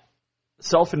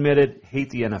 self-admitted, hate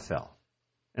the NFL.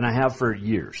 And I have for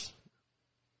years.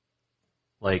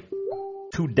 Like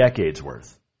 2 decades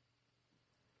worth.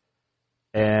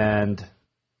 And,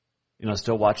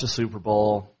 still watch the Super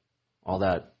Bowl, all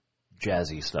that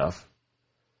jazzy stuff.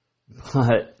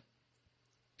 But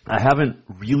I haven't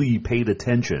really paid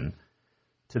attention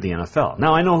to the NFL.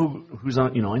 Now, I know who's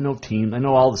on, I know teams, I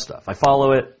know all the stuff. I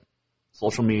follow it,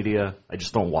 social media, I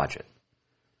just don't watch it.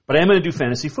 But I am going to do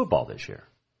fantasy football this year.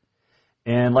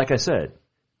 And like I said,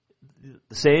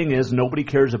 the saying is nobody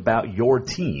cares about your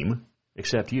team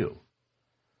except you.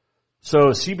 So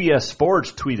CBS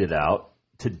Sports tweeted out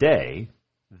today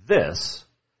this,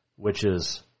 which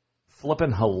is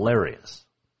flippin' hilarious.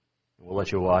 We'll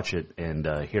let you watch it and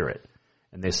hear it.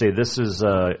 And they say this is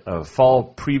a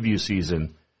fall preview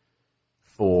season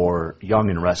for Young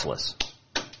and Restless.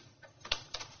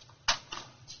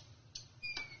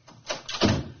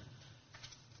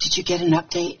 Did you get an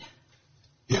update?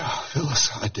 Yeah,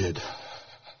 Phyllis, I did.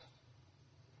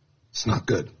 It's not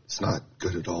good. It's not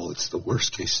good at all. It's the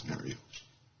worst case scenario.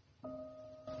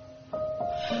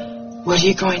 What are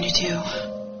you going to do?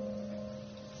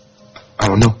 I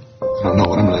don't know. I don't know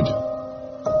what I'm going to do.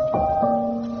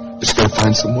 Just got to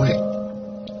find some way.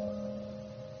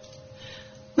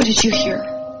 What did you hear?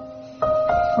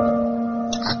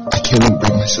 I can't even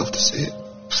bring myself to say it.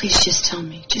 Please just tell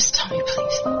me. Just tell me,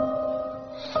 please.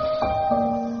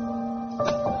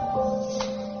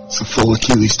 It's a full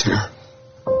Achilles tear.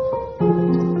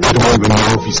 I don't even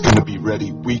know if he's going to be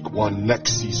ready week 1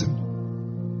 next season.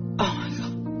 Oh, my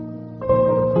God.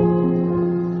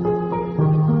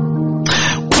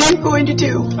 What am I going to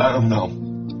do? I don't know.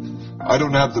 I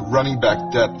don't have the running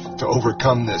back depth to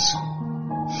overcome this.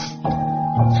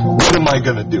 What am I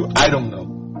going to do? I don't know.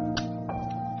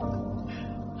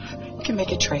 You can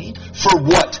make a trade. For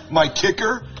what? My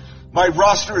kicker? My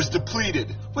roster is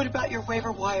depleted. What about your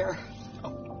waiver wire?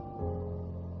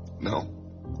 No.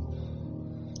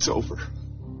 It's over.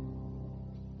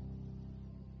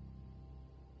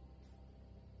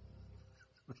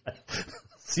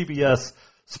 CBS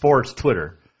Sports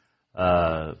Twitter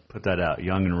put that out,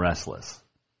 Young and Restless.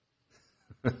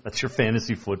 That's your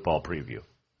fantasy football preview.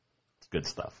 It's good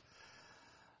stuff.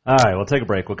 All right, we'll take a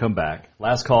break. We'll come back.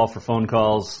 Last call for phone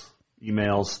calls,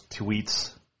 emails,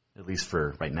 tweets. at least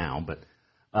for right now. But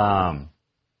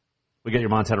we got your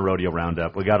Montana Rodeo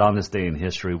Roundup. We got On This Day in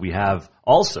History. We have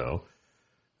also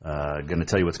going to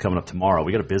tell you what's coming up tomorrow.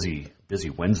 We got a busy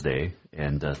Wednesday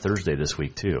and Thursday this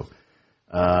week, too.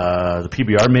 The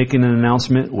PBR making an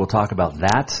announcement. We'll talk about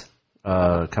that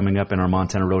coming up in our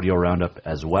Montana Rodeo Roundup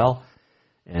as well.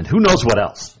 And who knows what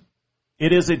else.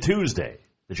 It is a Tuesday,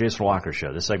 the Jason Walker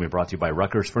Show. This segment brought to you by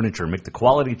Rucker's Furniture. Make the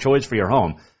quality choice for your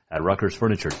home at Rucker's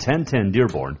Furniture, 1010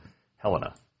 Dearborn,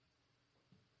 Helena.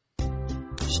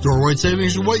 Store-wide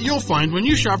savings are what you'll find when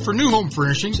you shop for new home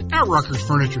furnishings at Rucker's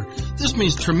Furniture. This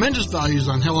means tremendous values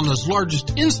on Helena's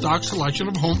largest in-stock selection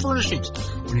of home furnishings.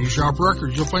 When you shop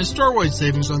Rucker's, you'll find store-wide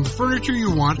savings on the furniture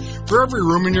you want for every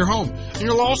room in your home. And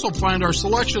you'll also find our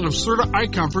selection of Serta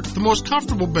iComfort, the most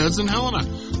comfortable beds in Helena.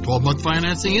 12-month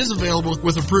financing is available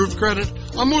with approved credit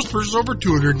on most purchases over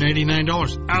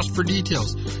 $289. Ask for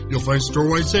details. You'll find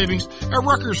store-wide savings at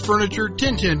Rucker's Furniture,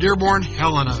 1010 Dearborn,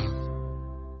 Helena.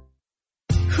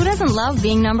 Who doesn't love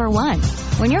being number one?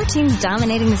 When your team's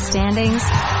dominating the standings,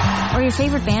 or your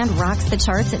favorite band rocks the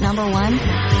charts at number one,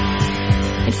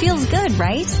 it feels good,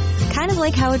 right? Kind of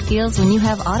like how it feels when you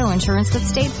have auto insurance with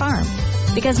State Farm.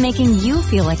 Because making you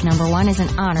feel like number one is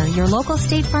an honor your local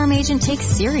State Farm agent takes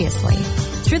seriously.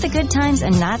 Through the good times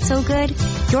and not so good,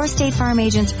 your State Farm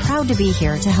agent's proud to be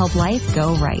here to help life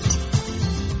go right.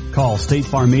 Call State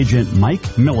Farm agent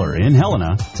Mike Miller in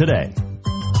Helena today.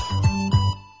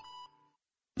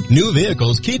 New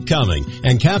vehicles keep coming,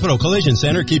 and Capital Collision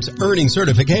Center keeps earning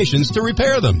certifications to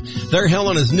repair them. They're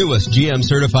Helena's newest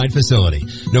GM-certified facility.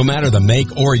 No matter the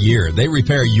make or year, they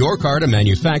repair your car to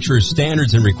manufacturer's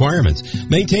standards and requirements,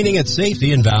 maintaining its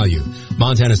safety and value.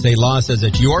 Montana state law says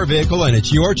it's your vehicle and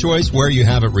it's your choice where you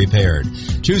have it repaired.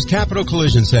 Choose Capital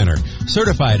Collision Center,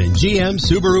 certified in GM,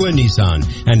 Subaru, and Nissan,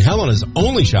 and Helena's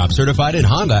only shop certified in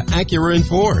Honda, Acura, and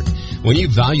Ford. When you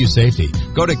value safety,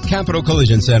 go to Capital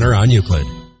Collision Center on Euclid.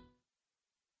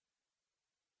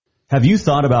 Have you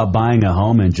thought about buying a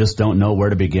home and just don't know where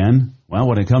to begin? Well,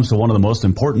 when it comes to one of the most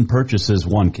important purchases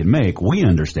one can make, we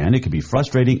understand it can be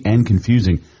frustrating and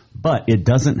confusing, but it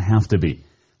doesn't have to be.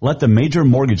 Let the Major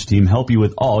Mortgage team help you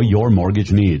with all your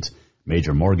mortgage needs.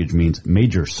 Major Mortgage means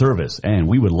major service, and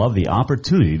we would love the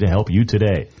opportunity to help you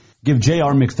today. Give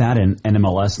J.R. McFadden,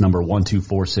 NMLS number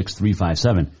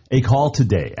 1246357, a call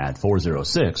today at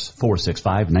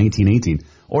 406-465-1918,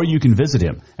 or you can visit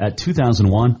him at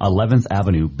 2001 11th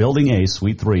Avenue, Building A,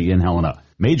 Suite 3 in Helena.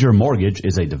 Major Mortgage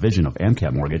is a division of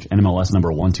AMCAP Mortgage, NMLS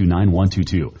number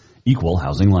 129122, equal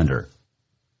housing lender.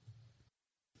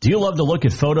 Do you love to look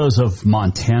at photos of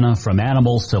Montana, from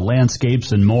animals to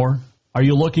landscapes and more? Are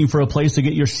you looking for a place to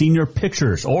get your senior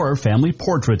pictures or family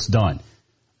portraits done?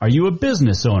 Are you a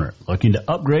business owner looking to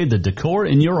upgrade the decor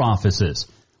in your offices?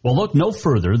 Well, look no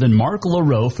further than Mark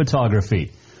LaRoe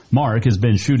Photography. Mark has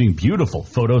been shooting beautiful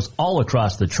photos all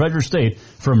across the Treasure State,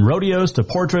 from rodeos to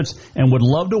portraits, and would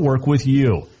love to work with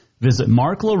you. Visit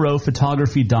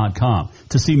marklaroephotography.com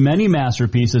to see many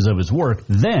masterpieces of his work,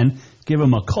 then give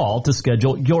him a call to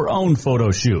schedule your own photo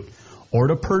shoot. Or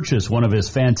to purchase one of his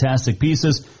fantastic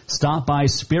pieces, stop by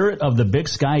Spirit of the Big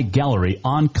Sky Gallery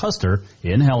on Custer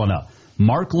in Helena.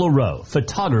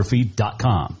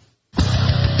 marklaroephotography.com.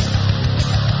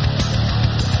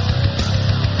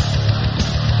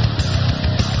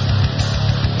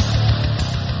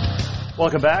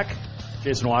 Welcome back.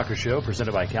 Jason Walker Show,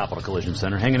 presented by Capital Collision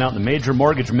Center. Hanging out in the Major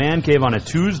Mortgage Man Cave on a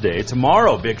Tuesday.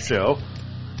 Tomorrow, big show.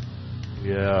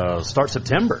 Start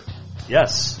September.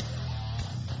 Yes.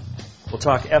 We'll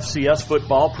talk FCS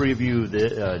football, preview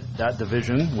that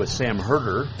division with Sam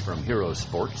Herder from Hero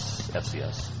Sports,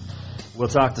 FCS. We'll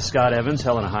talk to Scott Evans,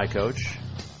 Helena High coach,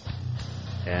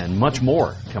 and much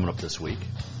more coming up this week.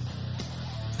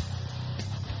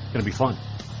 It's going to be fun.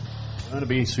 It's going to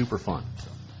be super fun.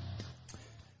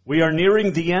 We are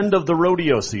nearing the end of the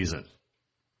rodeo season.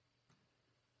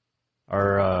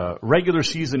 Our regular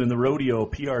season in the rodeo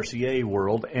PRCA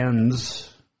world ends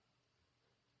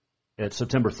at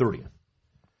September 30th.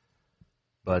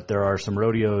 But there are some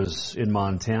rodeos in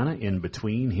Montana in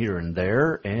between here and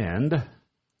there, and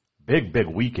big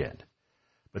weekend.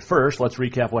 But first, let's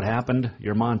recap what happened.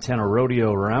 Your Montana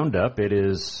Rodeo Roundup. It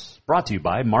is brought to you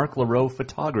by Mark LaRoe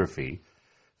Photography.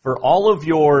 For all of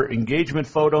your engagement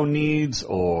photo needs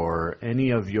or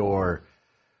any of your,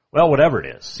 well, whatever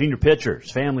it is, senior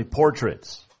pictures, family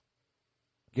portraits,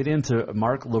 get into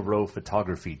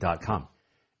marklaroephotography.com.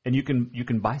 And you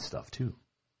can buy stuff too.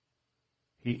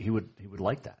 He would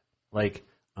like that. Like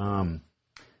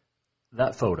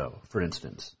that photo, for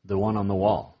instance, the one on the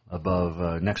wall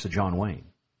above next to John Wayne,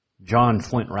 John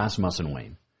Flint Rasmussen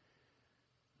Wayne.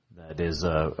 That is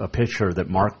a picture that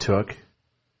Mark took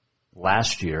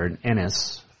last year in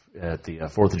Ennis at the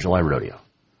 4th of July rodeo.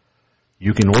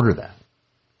 You can order that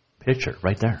picture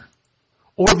right there.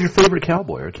 Or of your favorite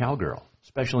cowboy or cowgirl,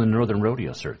 especially in the Northern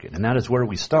Rodeo Circuit. And that is where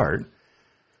we start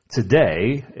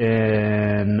today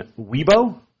in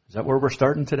Webo. Is that where we're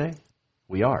starting today?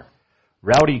 We are.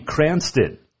 Rowdy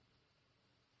Cranston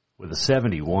with a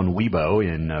 71 Webo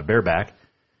in bareback.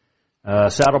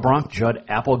 Saddle Bronc, Judd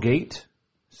Applegate,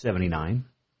 79.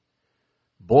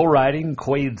 Bull riding,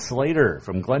 Quade Slater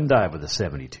from Glendive with a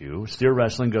 72. Steer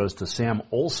wrestling goes to Sam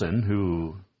Olson,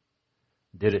 who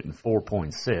did it in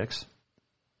 4.6.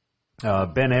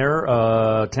 Ben Air,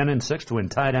 10-6 to win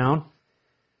tie down.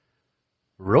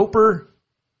 Roper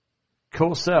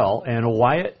Cosell and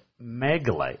Wyatt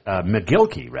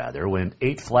McGilkey went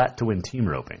 8 flat to win team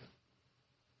roping.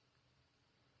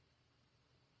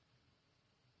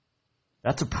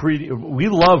 That's a pretty. We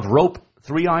love rope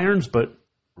 3 irons, but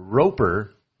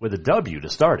Roper with a W to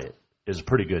start it is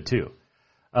pretty good too.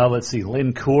 Let's see.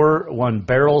 Lynn Coor won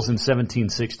barrels in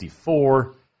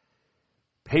 1764.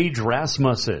 Paige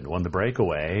Rasmussen won the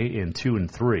breakaway in 2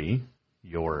 and 3.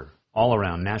 Your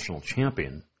all-around national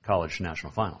champion, college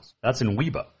national finals. That's in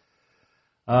Webo.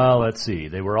 Let's see.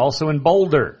 They were also in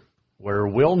Boulder, where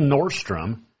Will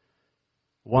Nordstrom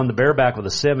won the bareback with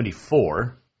a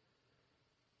 74.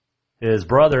 His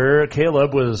brother,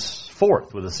 Caleb, was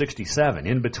 4th with a 67.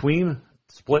 In between,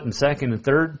 split in 2nd and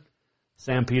 3rd,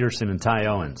 Sam Peterson and Ty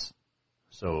Owens.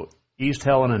 So East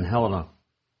Helena and Helena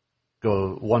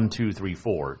go 1, 2, 3,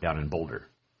 4 down in Boulder.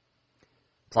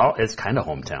 It's kind of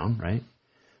hometown, right?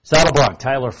 Saddle Bronc,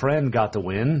 Tyler Friend got the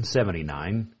win,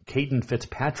 79. Caden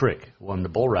Fitzpatrick won the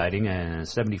bull riding,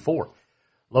 74.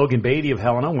 Logan Beatty of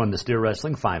Helena won the steer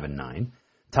wrestling, 5 and 9.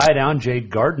 Tie down,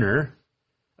 Jade Gardner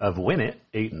of Winnett,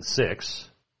 8 and 6.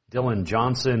 Dylan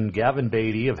Johnson, Gavin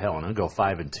Beatty of Helena go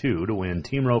 5 and 2 to win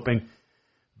team roping.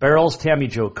 Barrels, Tammy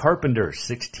Jo Carpenter,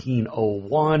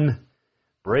 1601.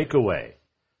 Breakaway,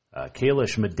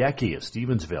 Kalish Medecky of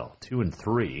Stevensville, 2 and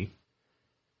 3.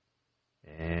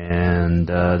 And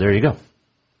there you go.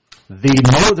 The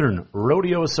Northern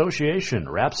Rodeo Association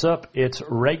wraps up its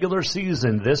regular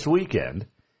season this weekend.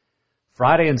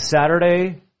 Friday and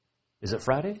Saturday. Is it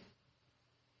Friday?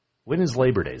 When is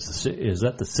Labor Day? Is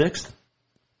that the 6th?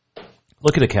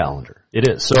 Look at the calendar. It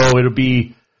is. So it'll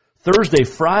be Thursday,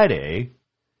 Friday.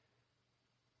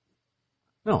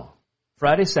 No,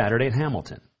 Friday, Saturday in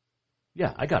Hamilton.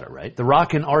 Yeah, I got it right. The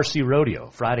Rockin' RC Rodeo,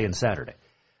 Friday and Saturday.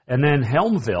 And then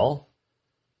Helmville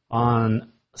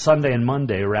on Sunday and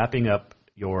Monday, wrapping up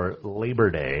your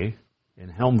Labor Day in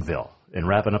Helmville and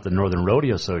wrapping up the Northern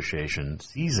Rodeo Association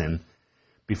season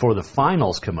before the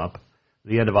finals come up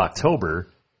the end of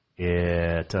October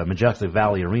at Majestic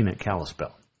Valley Arena at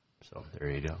Kalispell. So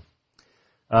there you go.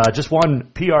 Just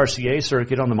one PRCA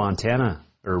circuit on the Montana,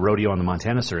 or rodeo on the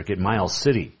Montana circuit, Miles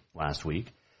City last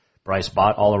week. Bryce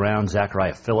Bott all around.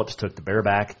 Zachariah Phillips took the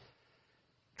bareback.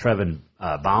 Trevin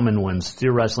Bauman wins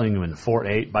steer wrestling in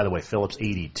 4-8. By the way, Phillips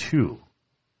 82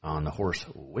 on the horse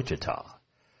Wichita.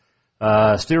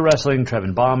 Steer wrestling,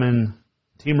 Trevin Bauman.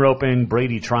 Team roping,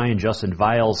 Brady Tryon, Justin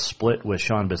Viles split with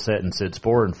Sean Bissett and Sid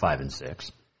Sporer in 5 and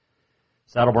 6.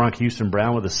 Saddle Bronc Houston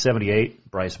Brown with a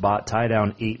 78. Bryce Bott tie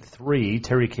down 8-3.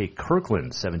 Terry K.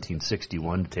 Kirkland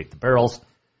 1761 to take the barrels.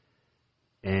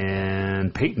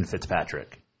 And Peyton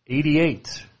Fitzpatrick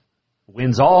 88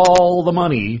 wins all the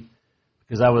money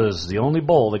because that was the only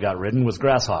bull that got ridden was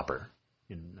Grasshopper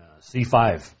in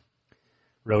C5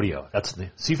 Rodeo. That's the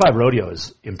C5 Rodeo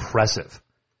is impressive.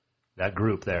 That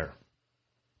group there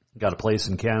got a place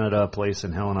in Canada, a place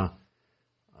in Helena.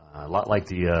 A lot like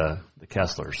the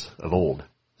Kesslers of old.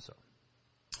 So,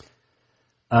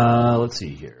 let's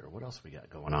see here. What else we got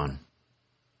going on?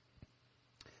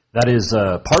 That is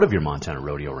part of your Montana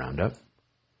Rodeo Roundup,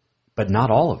 but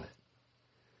not all of it.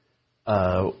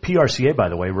 PRCA, by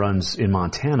the way, runs in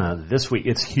Montana this week.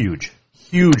 It's huge.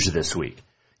 Huge this week.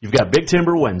 You've got Big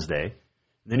Timber Wednesday.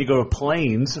 Then you go to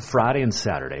Plains Friday and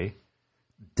Saturday.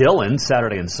 Dillon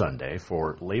Saturday and Sunday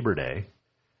for Labor Day.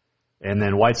 And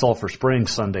then White Sulphur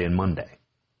Springs Sunday and Monday.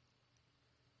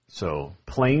 So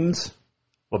Plains,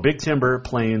 Big Timber,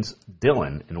 Plains,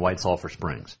 Dillon, and White Sulphur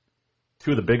Springs. Two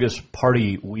of the biggest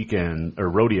party weekend or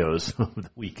rodeos of the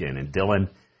weekend in Dillon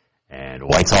and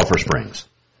White Sulphur Springs.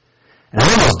 And I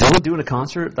don't know, is Dillon doing a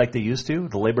concert like they used to,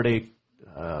 the Labor Day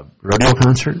rodeo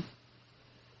concert?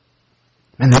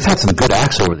 Man, they've had some good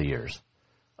acts over the years.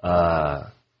 Tim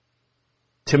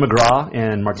McGraw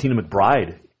and Martina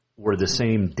McBride were the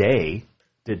same day,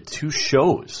 did 2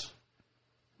 shows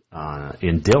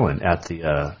in Dillon at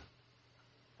the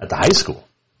high school.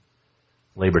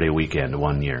 Labor Day weekend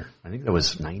one year. I think that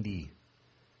was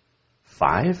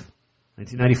 95,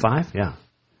 1995? Yeah.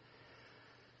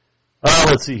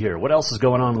 Let's see here. What else is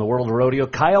going on in the world of rodeo?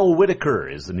 Kyle Whitaker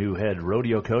is the new head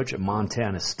rodeo coach at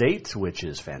Montana State, which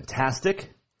is fantastic.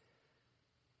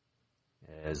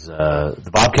 As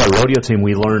the Bobcat rodeo team,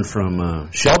 we learned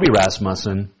from Shelby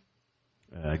Rasmussen,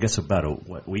 I guess about a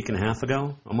week and a half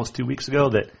ago, almost 2 weeks ago,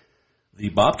 that the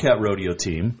Bobcat rodeo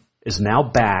team is now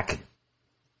back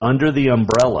under the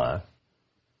umbrella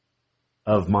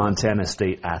of Montana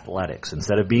State Athletics.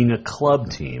 Instead of being a club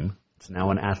team, it's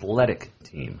now an athletic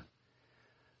team.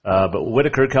 But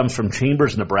Whitaker comes from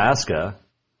Chambers, Nebraska,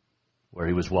 where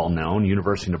he was well known.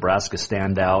 University of Nebraska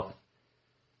standout,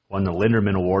 won the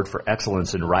Linderman Award for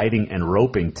excellence in riding and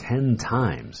roping 10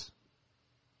 times.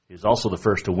 He was also the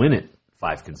first to win it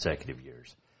 5 consecutive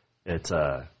years. It's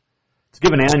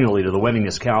given annually to the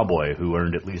winningest cowboy who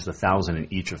earned at least 1,000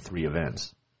 in each of 3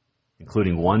 events,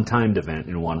 including one timed event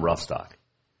and one rough stock.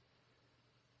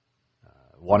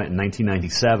 Won it in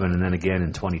 1997 and then again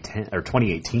in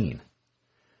 2018.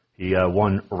 He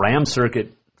won Ram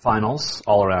Circuit finals,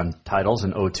 all-around titles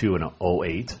in 2002 and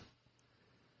 2008.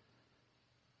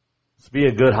 This would be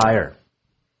a good hire.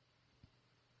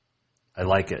 I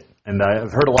like it. And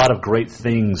I've heard a lot of great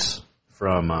things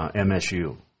from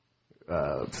MSU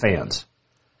fans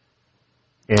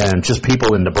and just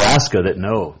people in Nebraska that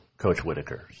know Coach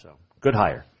Whitaker. So, good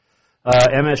hire.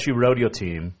 MSU rodeo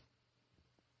team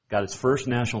got its first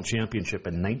national championship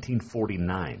in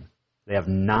 1949. They have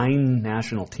 9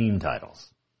 national team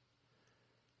titles,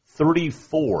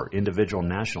 34 individual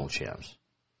national champs,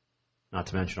 not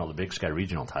to mention all the Big Sky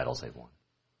regional titles they've won.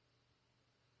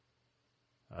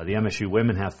 The MSU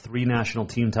women have 3 national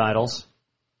team titles,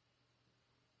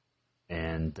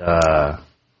 and we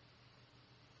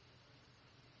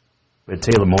had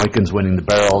Taylor Moykins winning the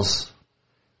barrels.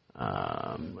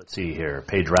 Let's see here,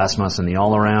 Paige Rasmussen the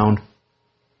all-around.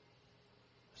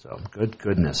 So,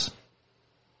 goodness.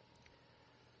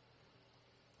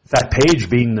 In fact, Paige,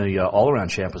 being the all-around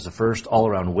champ, was the first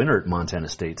all-around winner at Montana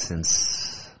State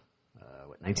since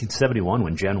 1971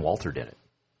 when Jen Walter did it.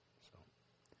 So.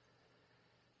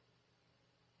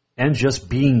 And just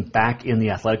being back in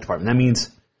the athletic department. That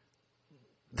means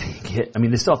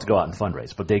they still have to go out and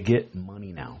fundraise, but they get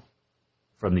money now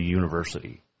from the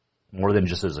university, more than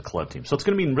just as a club team. So it's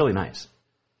going to be really nice.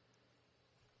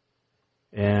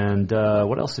 And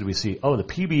what else did we see? Oh, the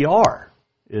PBR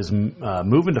is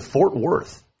moving to Fort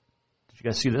Worth. Did you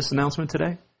guys see this announcement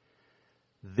today?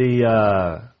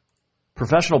 The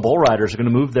professional bull riders are going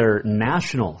to move their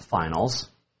national finals,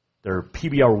 their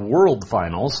PBR World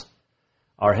Finals,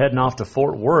 are heading off to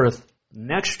Fort Worth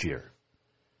next year.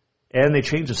 And they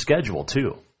changed the schedule,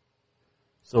 too.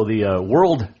 So the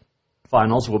World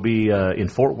Finals will be in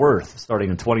Fort Worth starting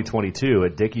in 2022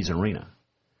 at Dickies Arena.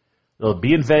 They'll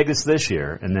be in Vegas this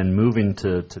year and then moving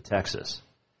to Texas.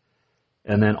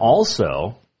 And then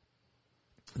also,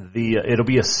 it'll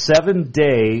be a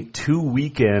 7-day,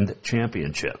 2-weekend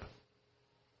championship.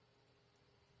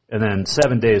 And then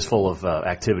 7 days full of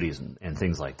activities and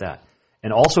things like that.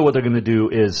 And also what they're going to do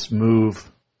is move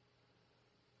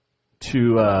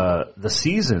to the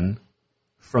season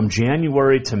from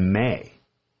January to May.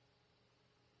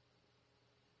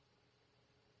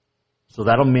 So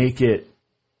that'll make it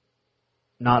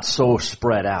not so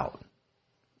spread out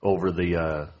over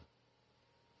the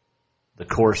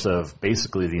course of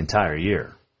basically the entire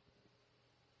year.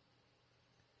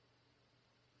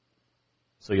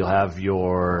 So you'll have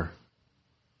your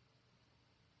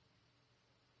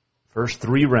first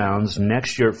 3 rounds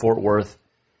next year at Fort Worth,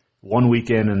 1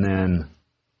 weekend, and then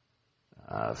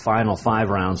final 5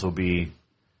 rounds will be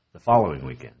the following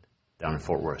weekend down in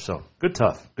Fort Worth. So good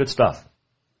stuff.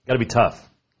 Got to be tough.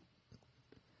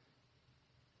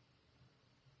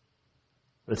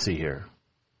 Let's see here.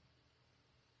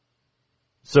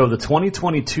 So the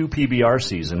 2022 PBR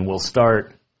season will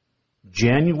start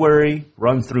January,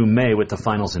 run through May with the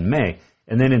finals in May.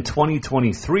 And then in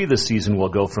 2023, the season will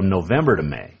go from November to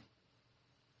May.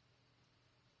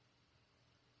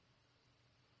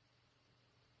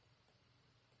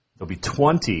 There'll be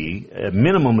a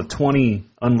minimum of 20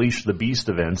 Unleash the Beast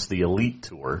events, the Elite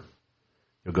Tour.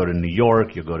 You'll go to New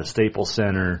York, you'll go to Staples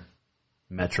Center,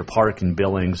 Metro Park in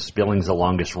Billings. Billings, the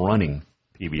longest running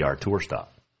PBR tour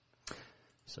stop.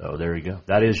 So there you go.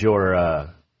 That is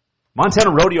your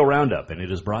Montana Rodeo Roundup, and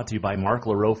it is brought to you by Mark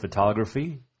LaRoe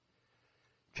Photography.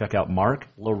 Check out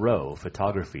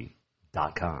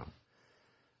marklaroephotography.com.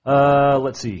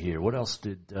 Let's see here. What else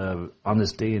did on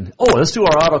this day? Let's do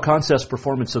our Auto Contest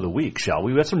Performance of the Week, shall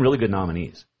we? We had some really good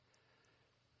nominees.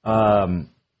 But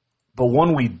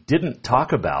one we didn't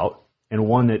talk about, and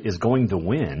one that is going to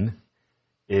win,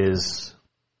 is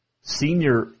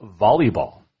senior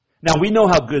volleyball. Now, we know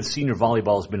how good senior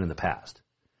volleyball has been in the past,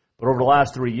 but over the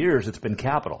last 3 years, it's been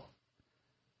capital.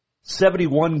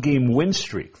 71-game win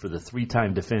streak for the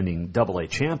three-time defending AA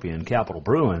champion, Capital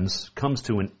Bruins, comes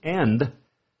to an end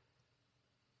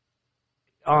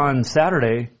on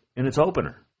Saturday in its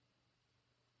opener.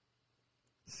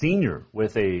 Senior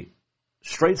with a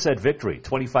straight set victory,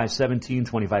 25-17,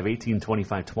 25-18,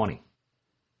 25-20.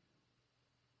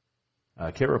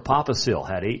 Kara Papasil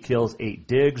had 8 kills, 8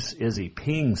 digs. Izzy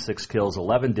Ping, 6 kills,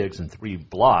 11 digs, and 3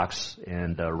 blocks.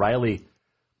 And Riley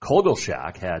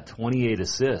Kogelschak had 28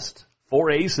 assists, 4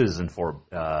 aces, and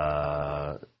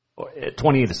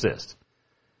 28 assists.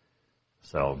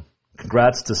 So,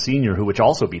 congrats to Senior, which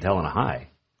also beat Helena High.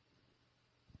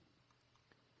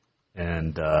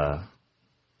 And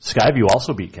Skyview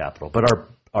also beat Capital. But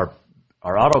our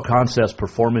Auto Contest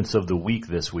Performance of the Week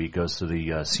this week goes to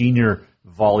the Senior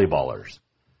volleyballers.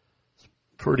 It's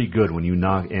pretty good when you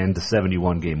end the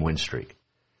 71-game win streak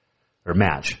or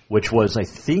match, which was, I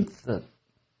think,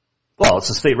 it's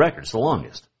a state record. It's the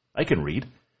longest. I can read.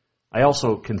 I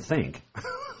also can think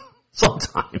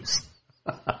sometimes.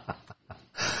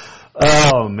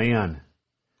 Oh, man.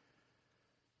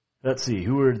 Let's see.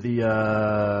 Who were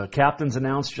the captains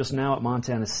announced just now at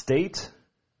Montana State?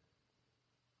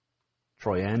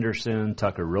 Troy Anderson,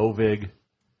 Tucker Rovig,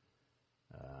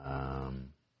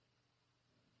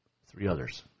 3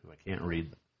 others who I can't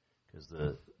read because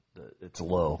it's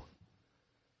low.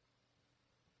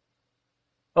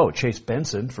 Oh, Chase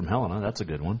Benson from Helena. That's a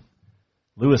good one.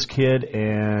 Lewis Kidd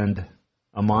and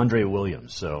Amandre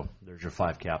Williams. So there's your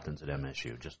 5 captains at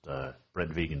MSU. Just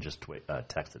Brent Vegan just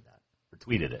texted that or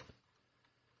tweeted it.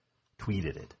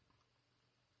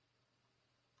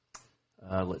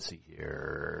 Let's see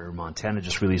here. Montana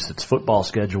just released its football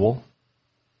schedule,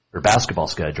 or basketball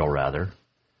schedule, rather.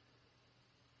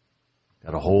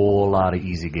 Got a whole lot of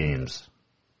easy games.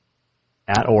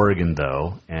 At Oregon,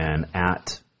 though, and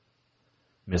at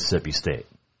Mississippi State.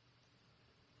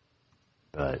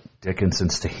 But Dickinson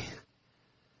State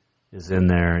is in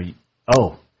there.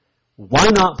 Oh, why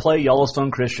not play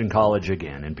Yellowstone Christian College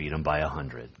again and beat them by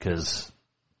 100? Because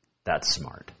that's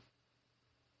smart.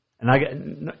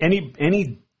 And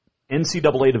any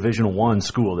NCAA Division I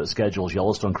school that schedules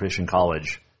Yellowstone Christian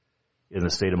College in the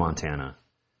state of Montana,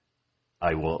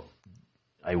 I will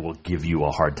give you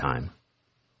a hard time.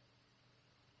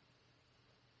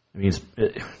 I mean,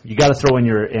 you got to throw in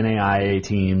your NAIA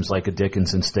teams like a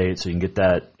Dickinson State so you can get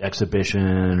that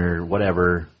exhibition or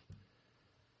whatever.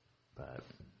 But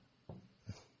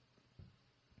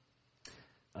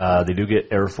they do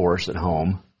get Air Force at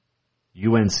home.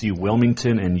 UNC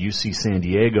Wilmington and UC San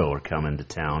Diego are coming to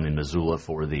town in Missoula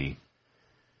for the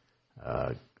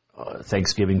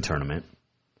Thanksgiving tournament.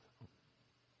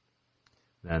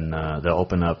 Then they'll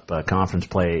open up conference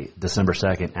play December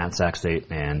 2nd at Sac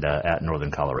State and at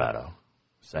Northern Colorado,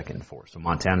 2nd and 4th. So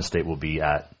Montana State will be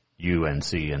at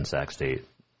UNC and Sac State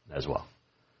as well.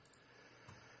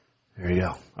 There you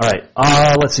go. All right.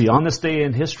 Let's see. On this day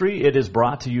in history, it is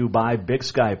brought to you by Big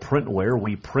Sky Printwear.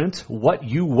 We print what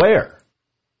you wear.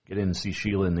 Get in and see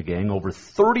Sheila and the gang. Over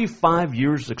 35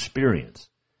 years experience.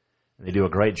 And they do a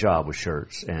great job with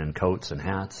shirts and coats and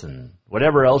hats and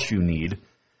whatever else you need.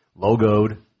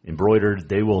 Logoed, embroidered.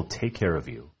 They will take care of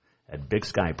you at Big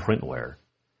Sky Printwear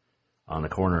on the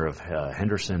corner of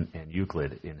Henderson and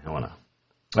Euclid in Helena.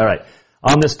 All right.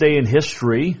 On this day in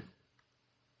history,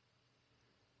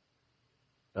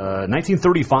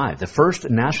 1935, the first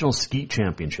National Skeet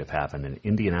Championship happened in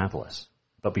Indianapolis.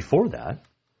 But before that,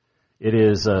 it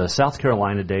is South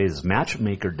Carolina Day, is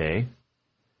Matchmaker Day,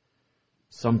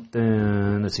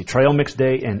 Trail Mix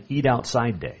Day, and Eat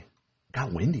Outside Day.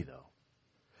 Got windy, though.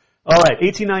 All right,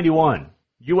 1891,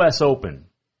 U.S. Open.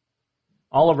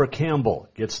 Oliver Campbell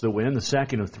gets the win, the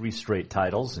second of 3 straight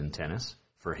titles in tennis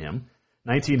for him.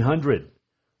 1900,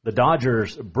 the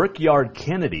Dodgers' Brickyard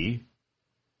Kennedy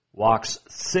walks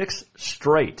 6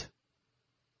 straight.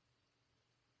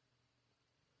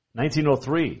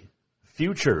 1903,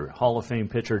 future Hall of Fame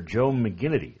pitcher Joe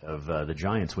McGinnity of the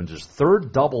Giants wins his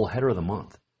 3rd doubleheader of the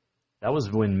month. That was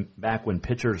back when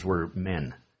pitchers were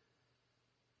men.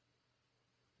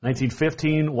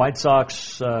 1915, White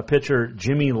Sox pitcher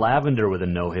Jimmy Lavender with a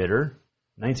no-hitter.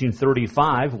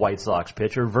 1935, White Sox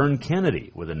pitcher Vern Kennedy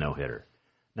with a no-hitter.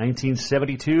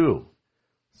 1972,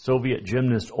 Soviet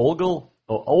gymnast Olga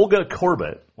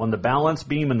Korbut won the balance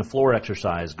beam and the floor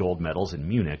exercise gold medals in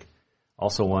Munich.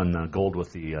 Also won gold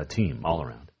with the team all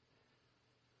around.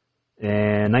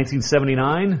 And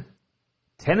 1979,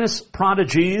 tennis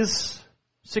prodigies,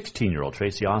 16-year-old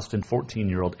Tracy Austin,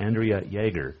 14-year-old Andrea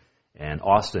Jaeger. And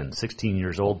Austin, 16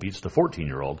 years old, beats the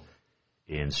 14-year-old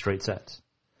in straight sets.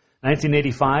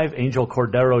 1985, Angel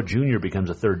Cordero Jr. becomes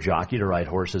a third jockey to ride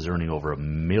horses, earning over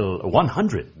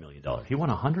 $100 million. He won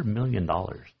 $100 million.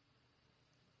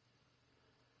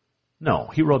 No,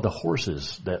 he rode the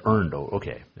horses that earned.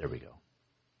 Okay, there we go.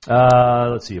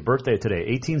 Let's see, a birthday today,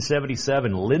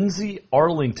 1877. Lizzie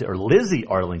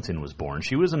Arlington was born.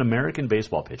 She was an American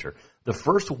baseball pitcher, the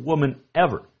first woman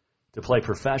ever to play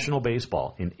professional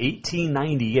baseball in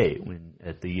 1898, when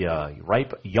at the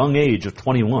ripe young age of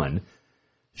 21.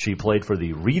 She played for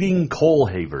the Reading Coal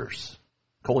Heavers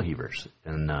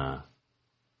in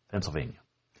Pennsylvania.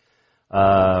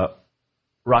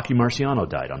 Rocky Marciano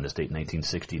died on this date in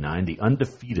 1969, the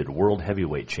undefeated world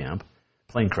heavyweight champ.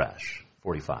 Plane crash,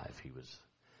 45. He was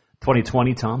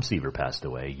 2020. Tom Seaver passed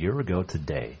away a year ago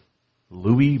today.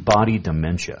 Lewy body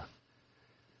dementia.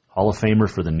 Hall of Famer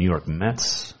for the New York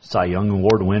Mets, Cy Young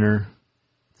Award winner,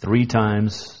 3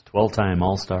 times, 12-time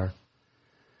All-Star.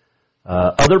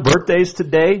 Other birthdays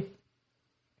today,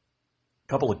 a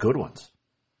couple of good ones.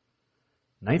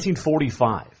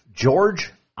 1945,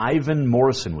 George Ivan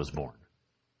Morrison was born.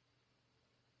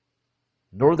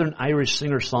 Northern Irish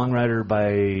singer-songwriter by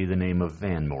the name of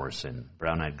Van Morrison.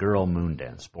 Brown-Eyed Girl,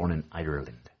 Moondance, born in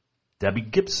Ireland. Debbie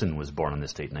Gibson was born on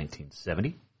this date in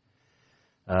 1970.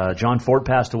 John Ford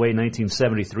passed away in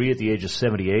 1973 at the age of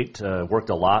 78. Worked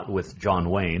a lot with John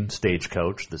Wayne,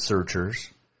 Stagecoach, The Searchers.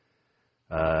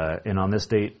 And on this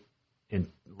date,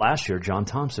 last year, John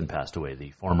Thompson passed away,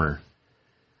 the former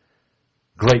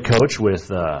great coach with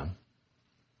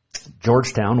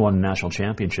Georgetown, won the national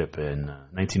championship in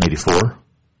 1984.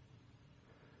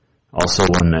 Also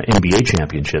won NBA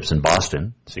championships in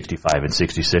Boston, 65 and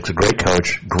 66. A great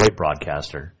coach, great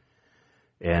broadcaster.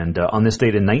 And on this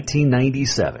date in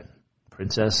 1997,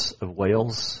 Princess of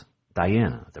Wales,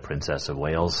 Diana, the Princess of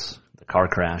Wales, the car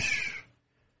crash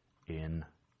in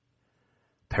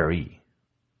Paris.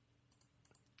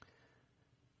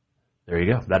 There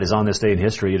you go. That is On This Day in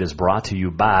History. It is brought to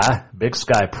you by Big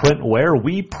Sky Printwear.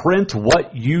 We print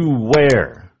what you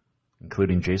wear,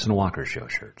 including Jason Walker Show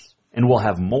shirts. And we'll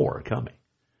have more coming,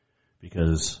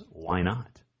 because why not?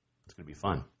 It's going to be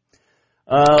fun.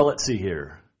 Let's see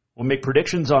here. We'll make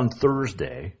predictions on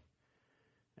Thursday.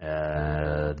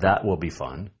 That will be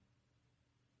fun.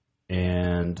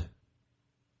 And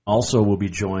also we'll be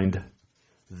joined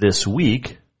this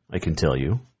week, I can tell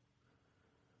you.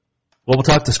 Well, we'll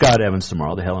talk to Scott Evans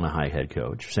tomorrow, the Helena High head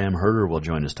coach. Sam Herder will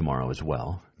join us tomorrow as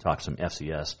well. Talk some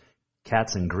FCS.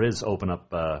 Cats and Grizz open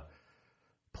up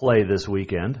play this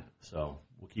weekend, so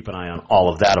we'll keep an eye on all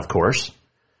of that, of course.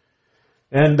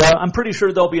 And I'm pretty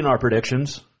sure they'll be in our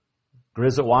predictions.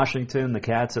 Grizz at Washington, the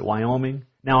Cats at Wyoming.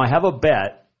 Now, I have a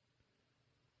bet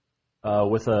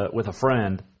with a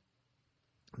friend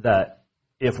that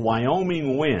if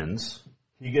Wyoming wins,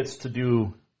 he gets to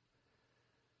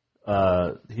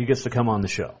come on the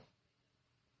show.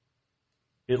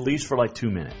 At least for like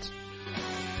 2 minutes.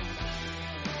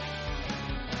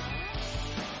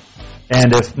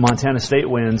 And if Montana State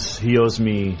wins, he owes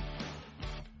me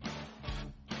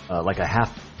like a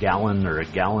half gallon or a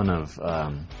gallon of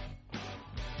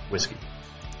whiskey.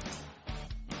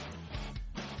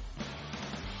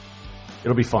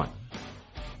 It'll be fun.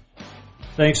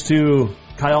 Thanks to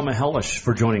Kyle Mihelish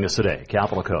for joining us today,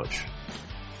 Capital Coach.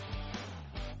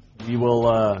 We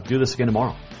will do this again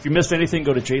tomorrow. If you missed anything,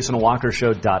 go to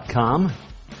jasonwalkershow.com.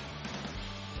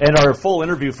 And our full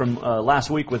interview from last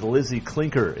week with Lizzie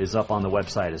Klinker is up on the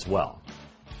website as well.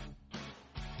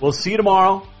 We'll see you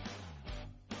tomorrow.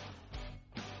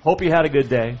 Hope you had a good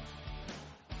day.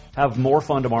 Have more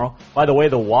fun tomorrow. By the way,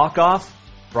 the walk-off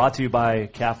brought to you by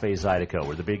Cafe Zydeco,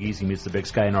 where the Big Easy meets the Big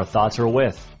Sky, and our thoughts are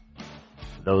with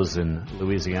those in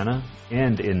Louisiana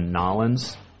and in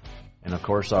Nolens, and of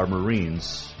course our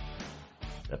Marines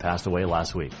that passed away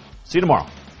last week. See you tomorrow.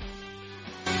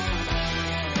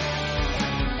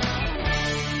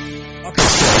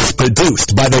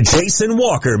 Produced by the Jason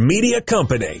Walker Media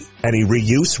Company. Any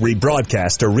reuse,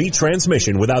 rebroadcast, or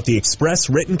retransmission without the express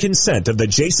written consent of the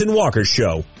Jason Walker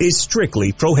Show is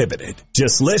strictly prohibited.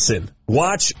 Just listen,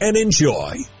 watch, and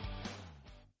enjoy.